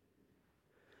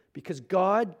 Because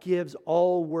God gives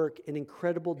all work an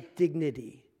incredible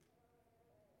dignity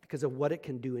because of what it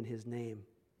can do in His name.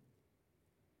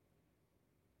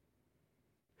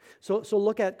 So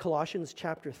look at Colossians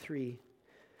chapter 3,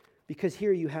 because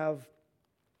here you have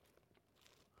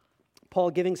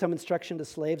Paul giving some instruction to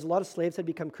slaves. A lot of slaves had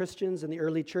become Christians in the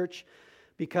early church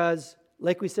because,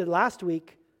 like we said last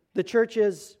week, the church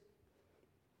was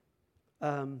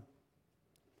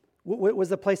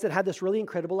the place that had this really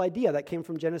incredible idea that came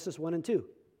from Genesis 1 and 2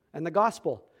 and the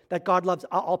gospel, that God loves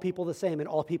all people the same and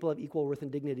all people have equal worth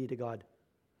and dignity to God.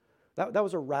 That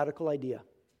was a radical idea.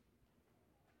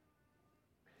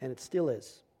 And it still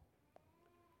is.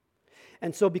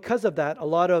 And so because of that, a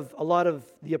lot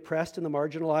of the oppressed and the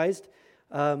marginalized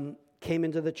came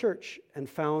into the church and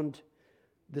found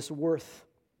this worth.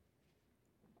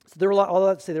 So there were a lot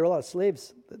of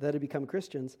slaves that had become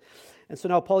Christians. And so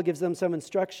now Paul gives them some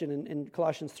instruction in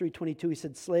Colossians 3:22. He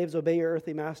said, slaves, obey your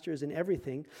earthly masters in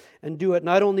everything, and do it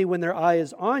not only when their eye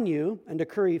is on you and to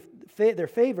curry their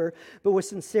favor, but with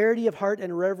sincerity of heart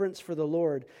and reverence for the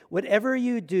Lord. Whatever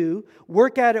you do,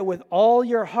 work at it with all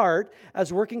your heart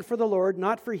as working for the Lord,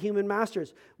 not for human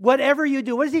masters. Whatever you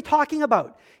do, what is he talking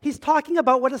about? He's talking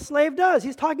about what a slave does.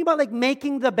 He's talking about like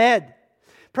making the bed,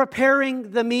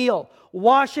 preparing the meal,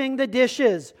 washing the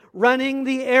dishes, running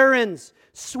the errands,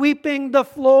 sweeping the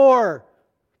floor,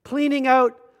 cleaning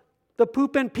out the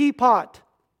poop and pee pot.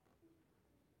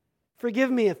 Forgive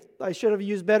me if I should have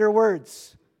used better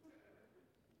words.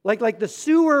 Like the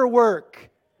sewer work.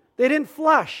 They didn't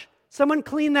flush. Someone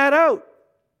cleaned that out.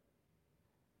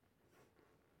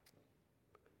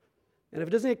 And if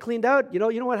it doesn't get cleaned out, you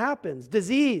know what happens?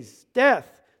 Disease,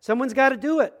 death. Someone's got to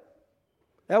do it.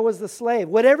 That was the slave.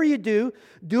 Whatever you do,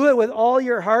 do it with all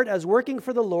your heart as working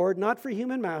for the Lord, not for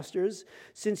human masters,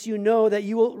 since you know that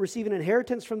you will receive an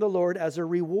inheritance from the Lord as a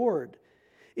reward.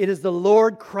 It is the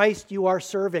Lord Christ you are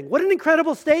serving. What an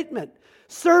incredible statement.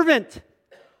 Servant.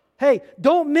 Hey,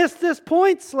 don't miss this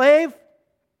point, slave.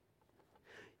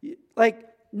 Like,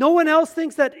 no one else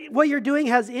thinks that what you're doing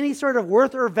has any sort of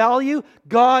worth or value.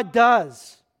 God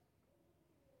does.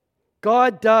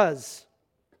 God does.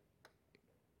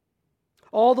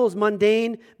 All those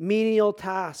mundane, menial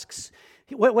tasks.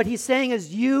 What he's saying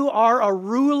is you are a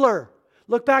ruler.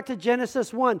 Look back to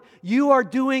Genesis 1. You are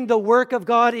doing the work of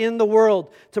God in the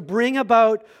world to bring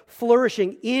about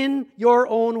flourishing in your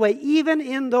own way, even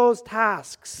in those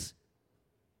tasks.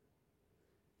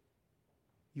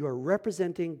 You are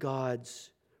representing God's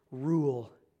rule,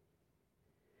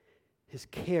 His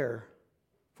care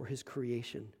for His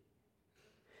creation,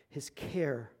 His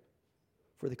care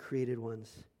for the created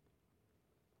ones.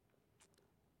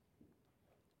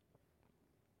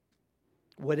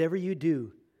 Whatever you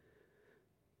do,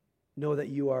 know that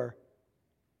you are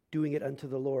doing it unto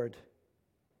the Lord.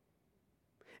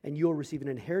 And you will receive an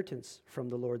inheritance from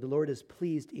the Lord. The Lord is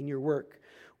pleased in your work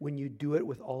when you do it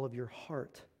with all of your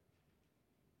heart.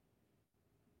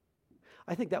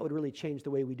 I think that would really change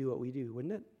the way we do what we do,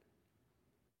 wouldn't it?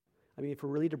 I mean, if we're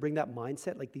really to bring that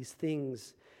mindset, like these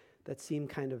things that seem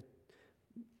kind of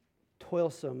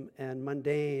toilsome and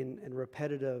mundane and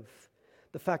repetitive,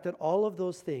 the fact that all of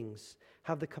those things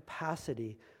have the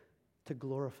capacity to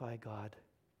glorify God.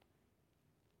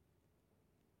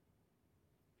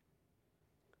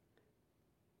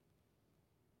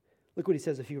 Look what he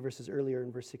says a few verses earlier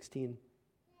in verse 16.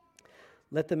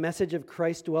 Let the message of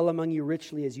Christ dwell among you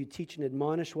richly as you teach and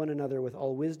admonish one another with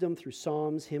all wisdom through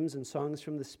psalms, hymns, and songs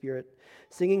from the Spirit,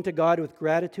 singing to God with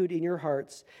gratitude in your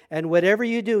hearts. And whatever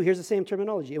you do, here's the same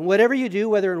terminology, and whatever you do,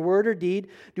 whether in word or deed,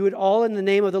 do it all in the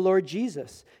name of the Lord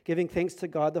Jesus, giving thanks to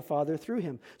God the Father through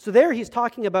Him. So there he's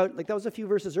talking about, like that was a few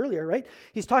verses earlier, right?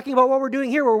 He's talking about what we're doing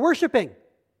here. We're worshiping.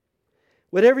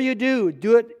 Whatever you do,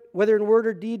 do it, whether in word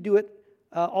or deed, do it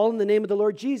all in the name of the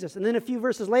Lord Jesus. And then a few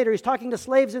verses later, he's talking to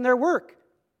slaves in their work.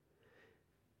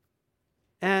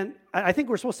 And I think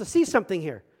we're supposed to see something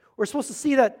here. We're supposed to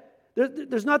see that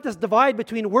there's not this divide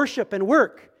between worship and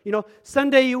work.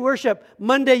 Sunday you worship,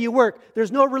 Monday you work.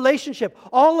 There's no relationship.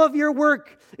 All of your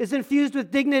work is infused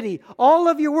with dignity. All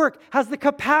of your work has the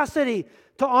capacity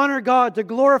to honor God, to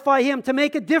glorify Him, to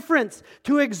make a difference,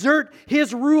 to exert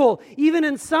His rule, even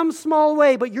in some small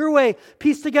way, but your way,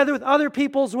 pieced together with other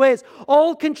people's ways,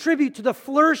 all contribute to the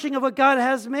flourishing of what God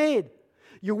has made.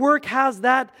 Your work has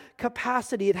that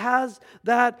capacity. It has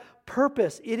that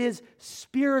purpose. It is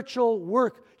spiritual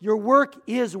work. Your work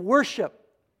is worship.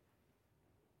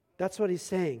 That's what he's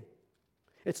saying.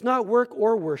 It's not work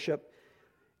or worship.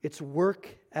 It's work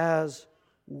as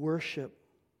worship.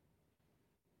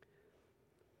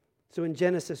 So in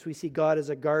Genesis, we see God as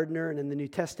a gardener, and in the New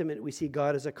Testament, we see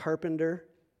God as a carpenter.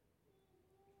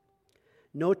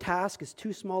 No task is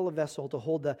too small a vessel to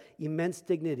hold the immense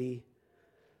dignity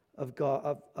of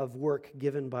God, of work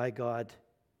given by God.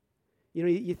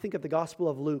 You think of the Gospel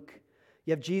of Luke.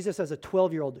 You have Jesus as a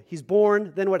 12-year-old. He's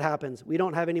born, then what happens? We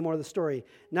don't have any more of the story.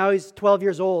 Now he's 12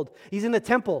 years old. He's in the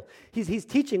temple. He's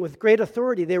teaching with great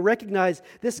authority. They recognize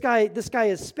this guy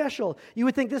is special. You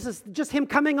would think this is just him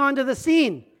coming onto the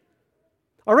scene.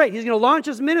 All right, he's going to launch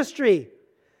his ministry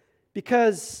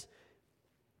because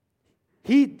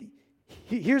here's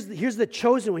the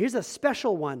chosen one. Here's the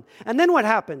special one. And then what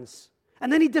happens?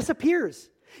 And then he disappears.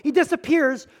 He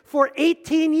disappears for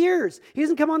 18 years. He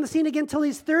doesn't come on the scene again until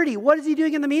he's 30. What is he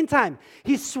doing in the meantime?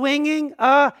 He's swinging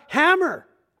a hammer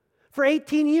for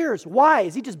 18 years. Why?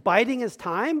 Is he just biding his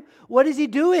time? What is he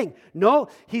doing? No,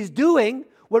 he's doing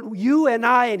what you and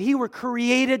I and he were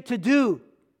created to do.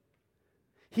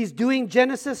 He's doing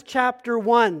Genesis chapter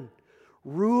 1.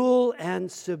 Rule and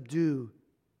subdue.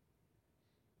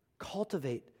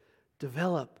 Cultivate,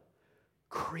 develop,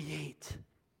 create.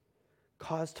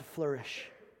 Cause to flourish.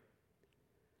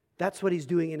 That's what he's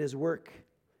doing in his work.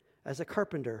 As a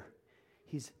carpenter,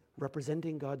 he's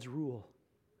representing God's rule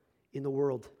in the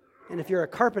world. And if you're a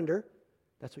carpenter,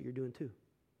 that's what you're doing too.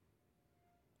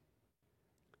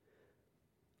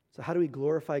 So how do we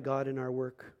glorify God in our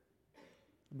work?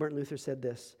 Martin Luther said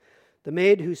this: "The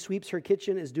maid who sweeps her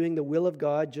kitchen is doing the will of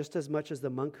God just as much as the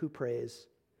monk who prays.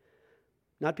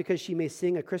 Not because she may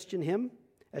sing a Christian hymn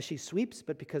as she sweeps,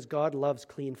 but because God loves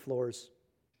clean floors.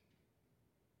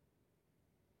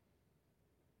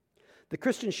 The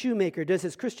Christian shoemaker does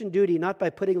his Christian duty not by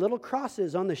putting little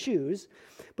crosses on the shoes,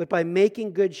 but by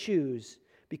making good shoes,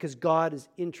 because God is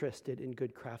interested in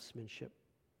good craftsmanship."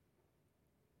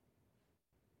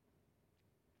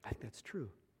 I think that's true.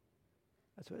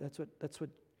 That's what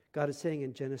God is saying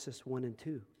in Genesis 1 and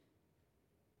 2.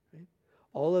 Right?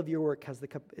 All of your work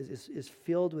is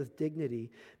filled with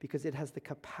dignity because it has the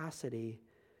capacity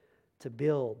to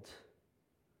build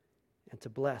and to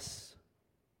bless.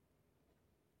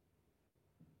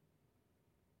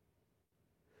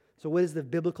 So what is the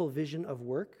biblical vision of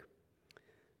work?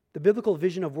 The biblical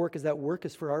vision of work is that work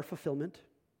is for our fulfillment,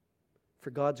 for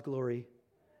God's glory,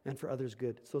 and for others'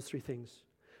 good. It's those three things.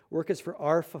 Work is for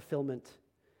our fulfillment.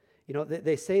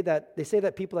 They say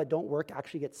that people that don't work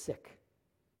actually get sick.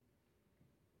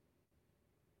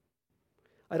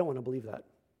 I don't want to believe that.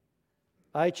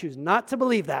 I choose not to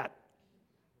believe that.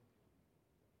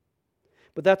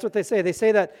 But that's what they say. They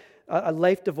say that a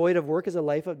life devoid of work is a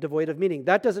life devoid of meaning.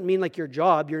 That doesn't mean like your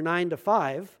job, your 9 to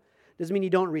 5. Doesn't mean you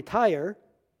don't retire.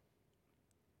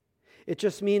 It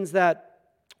just means that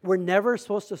we're never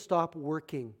supposed to stop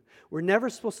working. We're never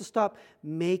supposed to stop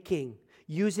making,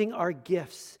 using our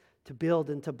gifts to build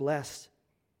and to bless.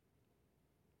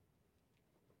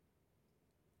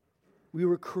 We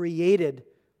were created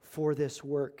for this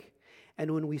work.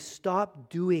 And when we stop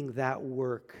doing that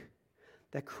work,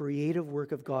 that creative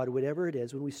work of God, whatever it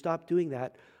is, when we stop doing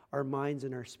that, our minds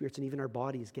and our spirits and even our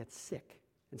bodies get sick.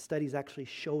 And studies actually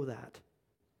show that.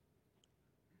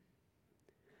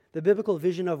 The biblical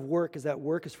vision of work is that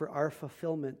work is for our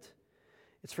fulfillment.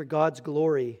 It's for God's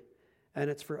glory, and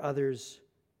it's for others'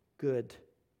 good.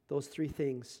 Those three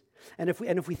things. And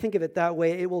if we think of it that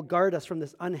way, it will guard us from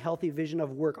this unhealthy vision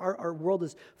of work. Our world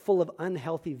is full of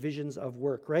unhealthy visions of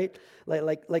work, right?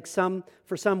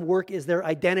 For some, work is their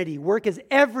identity. Work is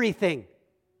everything.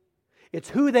 It's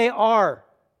who they are.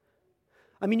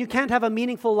 I mean, you can't have a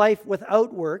meaningful life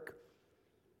without work,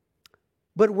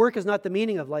 but work is not the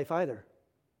meaning of life either.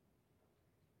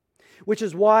 Which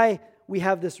is why we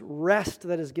have this rest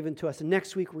that is given to us. And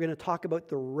next week we're going to talk about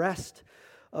the rest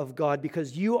of God,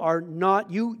 because you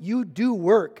do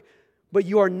work, but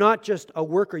you are not just a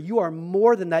worker. You are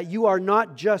more than that. You are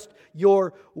not just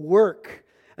your work.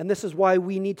 And this is why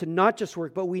we need to not just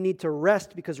work, but we need to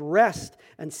rest, because rest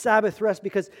and Sabbath rest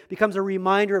becomes a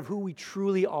reminder of who we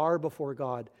truly are before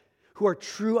God, who our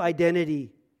true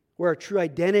identity, where our true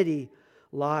identity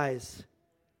lies.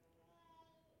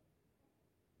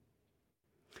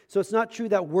 So it's not true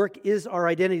that work is our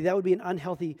identity. That would be an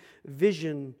unhealthy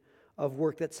vision of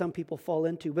work that some people fall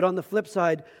into. But on the flip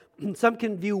side, some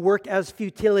can view work as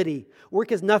futility.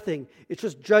 Work is nothing. It's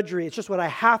just drudgery. It's just what I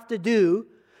have to do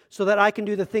so that I can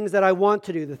do the things that I want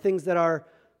to do, the things that are,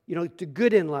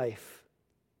 good in life.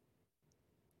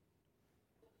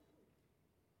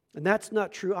 And that's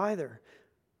not true either.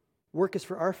 Work is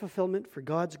for our fulfillment, for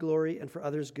God's glory, and for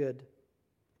others' good.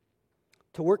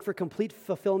 To work for complete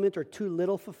fulfillment or too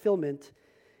little fulfillment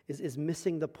is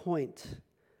missing the point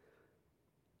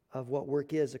of what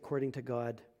work is according to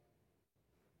God.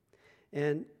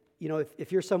 And,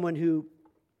 if you're someone who,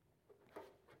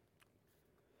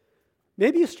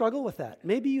 maybe you struggle with that.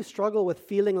 Maybe you struggle with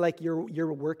feeling like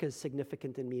your work is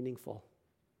significant and meaningful.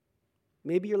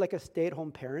 Maybe you're like a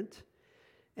stay-at-home parent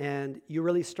and you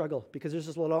really struggle because there's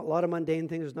just a lot of mundane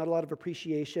things. There's not a lot of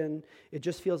appreciation. It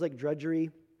just feels like drudgery.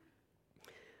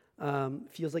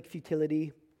 Feels like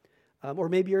futility. Or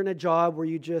maybe you're in a job where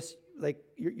you just,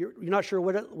 you're not sure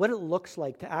what it looks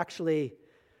like to actually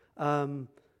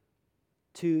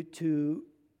to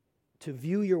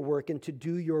view your work and to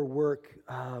do your work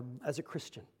as a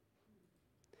Christian.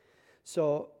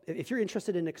 So if you're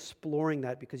interested in exploring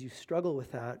that because you struggle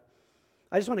with that,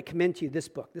 I just want to commend to you this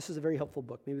book. This is a very helpful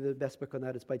book. Maybe the best book on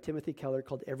that is by Timothy Keller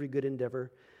called Every Good Endeavor,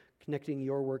 Connecting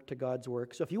Your Work to God's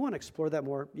Work. So if you want to explore that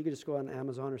more, you can just go on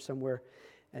Amazon or somewhere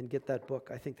and get that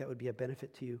book. I think that would be a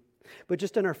benefit to you. But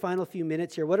just in our final few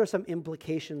minutes here, what are some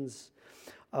implications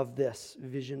of this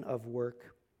vision of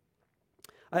work?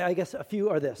 I guess a few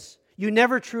are this. You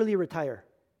never truly retire.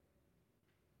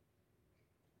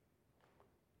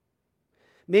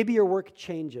 Maybe your work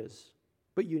changes,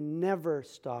 but you never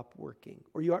stop working,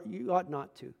 or you ought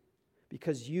not to,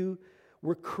 because you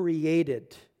were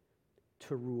created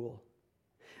to rule.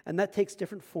 And that takes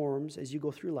different forms as you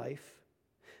go through life,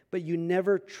 but you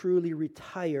never truly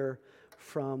retire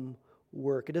from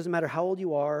work. It doesn't matter how old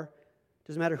you are, it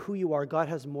doesn't matter who you are, God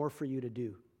has more for you to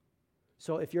do.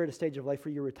 So if you're at a stage of life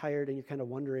where you're retired and you're kind of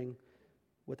wondering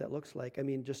what that looks like,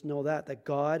 just know that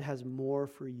God has more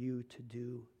for you to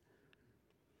do.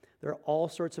 There are all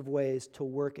sorts of ways to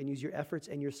work and use your efforts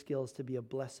and your skills to be a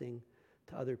blessing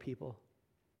to other people.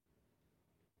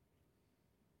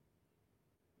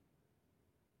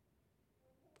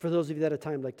 For those of you that have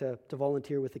time, like to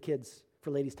volunteer with the kids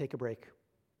for Ladies Take a Break.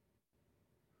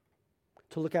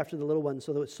 To look after the little ones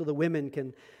so the women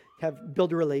can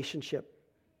build a relationship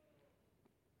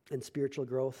and spiritual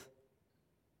growth.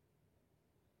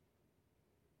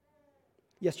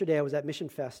 Yesterday I was at Mission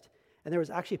Fest, and there was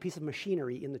actually a piece of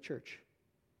machinery in the church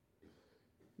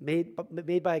made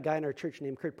by a guy in our church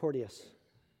named Kurt Porteous.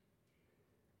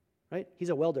 Right? He's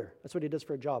a welder. That's what he does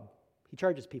for a job. He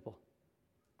charges people.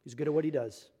 He's good at what he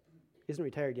does. He isn't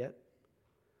retired yet,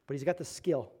 but he's got the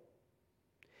skill.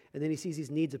 And then he sees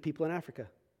these needs of people in Africa.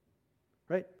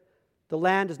 Right? The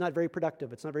land is not very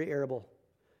productive. It's not very arable.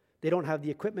 They don't have the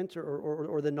equipment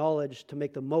or the knowledge to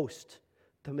make the most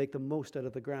out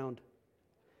of the ground.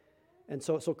 And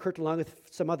so Kurt, along with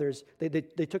some others, they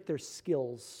took their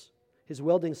skills, his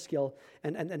welding skill,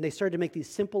 and they started to make these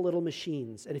simple little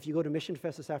machines. And if you go to Mission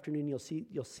Fest this afternoon, you'll see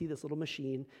this little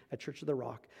machine at Church of the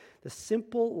Rock. The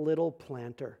simple little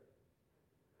planter.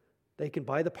 They can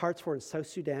buy the parts for in South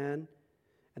Sudan,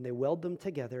 and they weld them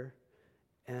together,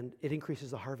 and it increases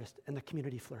the harvest, and the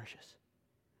community flourishes.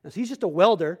 And so he's just a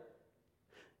welder,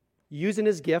 using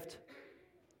his gift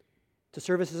to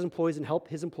service his employees and help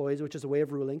his employees, which is a way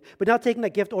of ruling, but now taking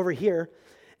that gift over here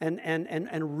and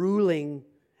ruling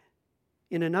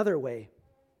in another way.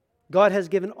 God has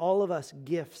given all of us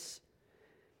gifts,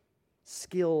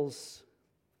 skills,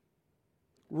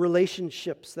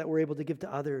 relationships that we're able to give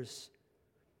to others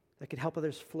that can help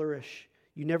others flourish.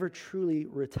 You never truly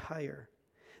retire.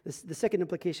 The second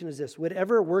implication is this: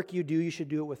 whatever work you do, you should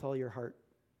do it with all your heart.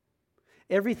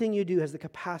 Everything you do has the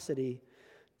capacity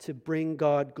to bring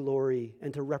God glory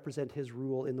and to represent His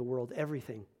rule in the world.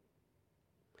 Everything.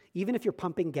 Even if you're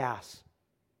pumping gas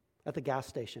at the gas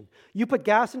station. You put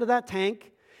gas into that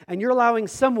tank and you're allowing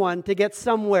someone to get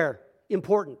somewhere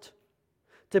important,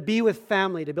 to be with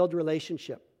family, to build a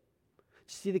relationship,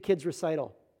 to see the kids'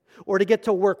 recital, or to get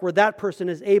to work where that person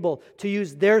is able to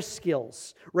use their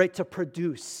skills, right, to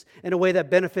produce in a way that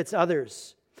benefits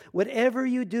others. Whatever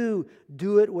you do,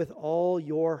 do it with all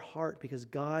your heart because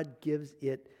God gives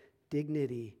it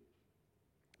dignity.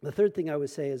 The third thing I would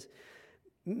say is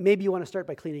maybe you want to start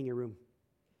by cleaning your room.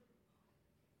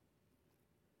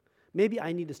 Maybe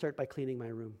I need to start by cleaning my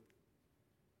room.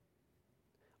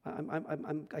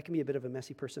 I can be a bit of a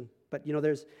messy person, but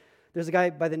there's a guy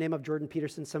by the name of Jordan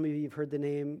Peterson. Some of you have heard the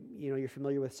name. You're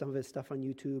familiar with some of his stuff on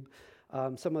YouTube.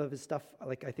 Some of his stuff,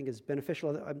 I think, is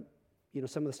beneficial.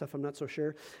 Some of the stuff I'm not so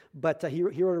sure. But he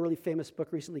wrote a really famous book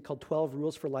recently called 12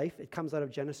 Rules for Life. It comes out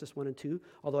of Genesis 1 and 2,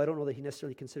 although I don't know that he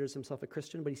necessarily considers himself a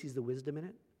Christian, but he sees the wisdom in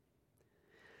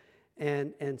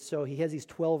it. And so he has these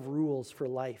 12 rules for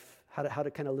life, how to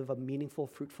kind of live a meaningful,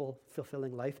 fruitful,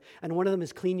 fulfilling life. And one of them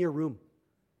is clean your room.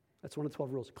 That's one of the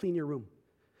 12 rules, clean your room.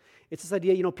 It's this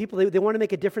idea, people, they want to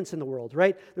make a difference in the world,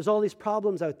 right? There's all these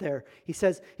problems out there. He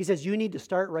says you need to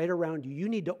start right around you. You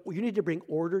need to bring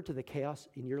order to the chaos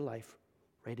in your life,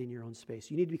 right in your own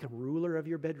space. You need to become ruler of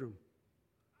your bedroom,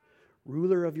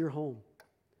 ruler of your home.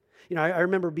 I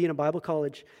remember being in Bible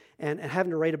college and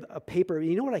having to write a paper.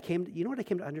 You know what I came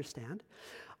to understand?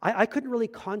 I couldn't really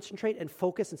concentrate and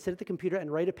focus and sit at the computer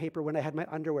and write a paper when I had my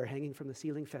underwear hanging from the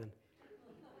ceiling fan,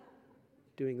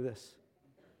 doing this,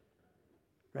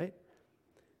 right?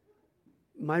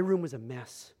 My room was a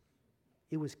mess.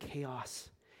 It was chaos.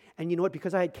 And you know what?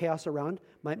 Because I had chaos around,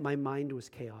 my mind was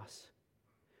chaos.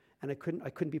 And I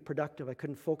couldn't be productive. I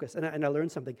couldn't focus. And I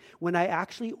learned something. When I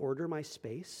actually order my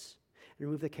space and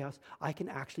remove the chaos, I can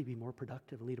actually be more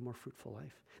productive and lead a more fruitful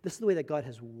life. This is the way that God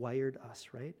has wired us,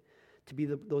 right? To be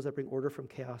those that bring order from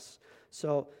chaos.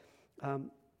 So,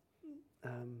 I'm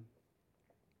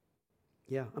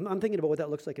thinking about what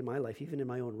that looks like in my life, even in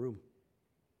my own room.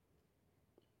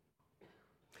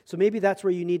 So maybe that's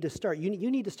where you need to start. You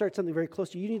need to start something very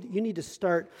close to you. You need to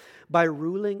start by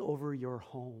ruling over your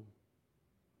home.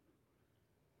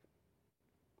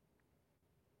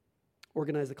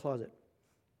 Organize the closet.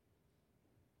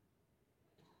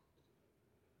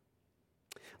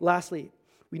 Lastly,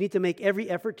 we need to make every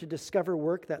effort to discover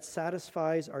work that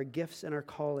satisfies our gifts and our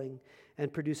calling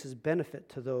and produces benefit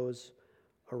to those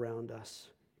around us.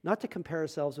 Not to compare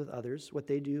ourselves with others, what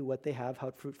they do, what they have,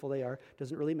 how fruitful they are,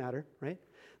 doesn't really matter, right?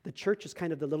 The church is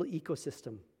kind of the little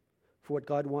ecosystem for what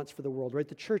God wants for the world, right?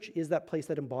 The church is that place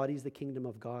that embodies the kingdom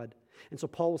of God. And so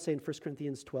Paul will say in 1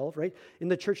 Corinthians 12, right? In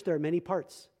the church there are many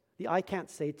parts. The eye can't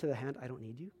say to the hand, I don't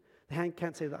need you. The hand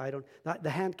can't say that I don't. The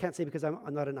hand can't say because I'm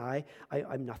not an eye,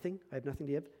 I'm nothing. I have nothing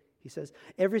to give. He says,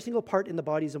 every single part in the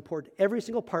body is important. Every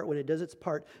single part, when it does its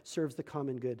part, serves the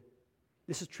common good.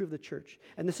 This is true of the church.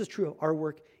 And this is true of our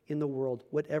work in the world,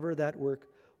 whatever that work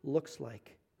looks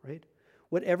like, right?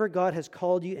 Whatever God has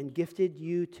called you and gifted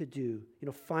you to do,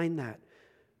 find that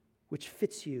which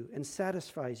fits you and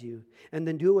satisfies you, and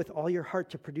then do it with all your heart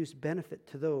to produce benefit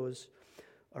to those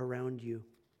around you.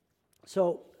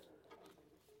 So,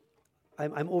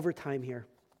 I'm over time here.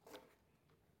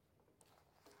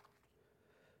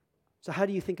 So how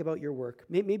do you think about your work?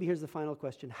 Maybe here's the final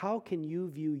question. How can you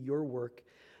view your work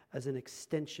as an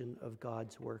extension of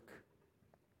God's work?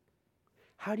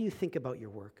 How do you think about your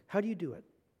work? How do you do it?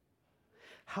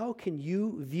 How can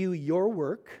you view your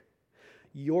work,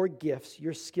 your gifts,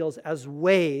 your skills as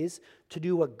ways to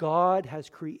do what God has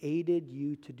created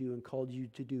you to do and called you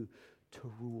to do,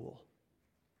 to rule,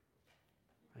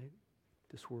 right?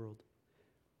 This world.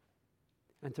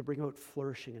 And to bring out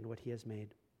flourishing in what He has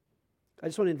made. I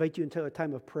just want to invite you into a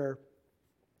time of prayer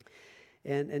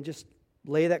and just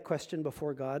lay that question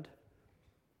before God.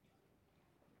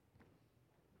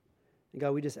 And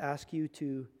God, we just ask you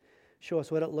to show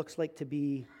us what it looks like to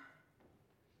be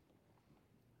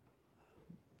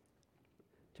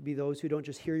those who don't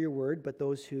just hear your word, but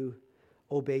those who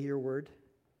obey your word.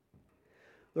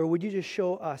 Lord, would you just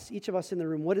show us, each of us in the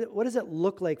room, what does it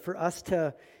look like for us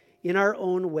to, in our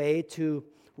own way, to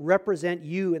represent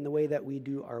you in the way that we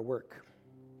do our work?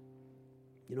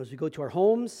 As we go to our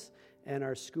homes and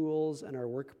our schools and our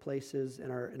workplaces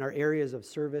and our areas of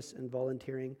service and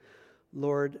volunteering,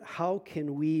 Lord, how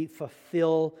can we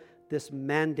fulfill this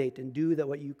mandate and do that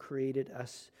what you created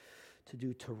us to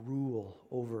do, to rule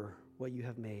over what you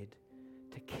have made,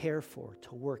 to care for,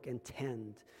 to work and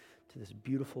tend to this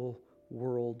beautiful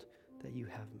world that you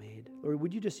have made? Lord,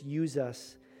 would you just use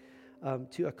us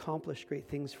to accomplish great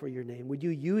things for your name? Would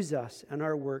you use us and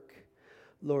our work,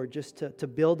 Lord, just to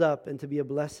build up and to be a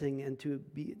blessing and to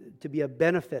be a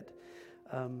benefit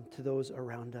to those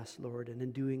around us, Lord, and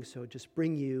in doing so, just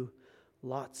bring you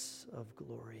lots of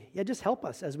glory. Yeah, just help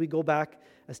us as we go back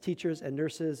as teachers and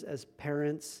nurses, as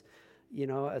parents,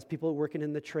 as people working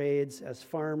in the trades, as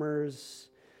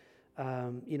farmers,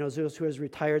 those who has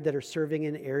retired that are serving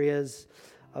in areas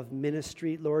of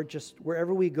ministry, Lord, just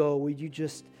wherever we go, would you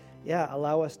just,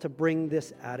 allow us to bring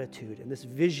this attitude and this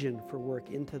vision for work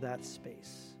into that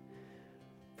space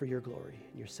for your glory.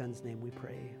 In your Son's name we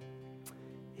pray.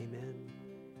 Amen.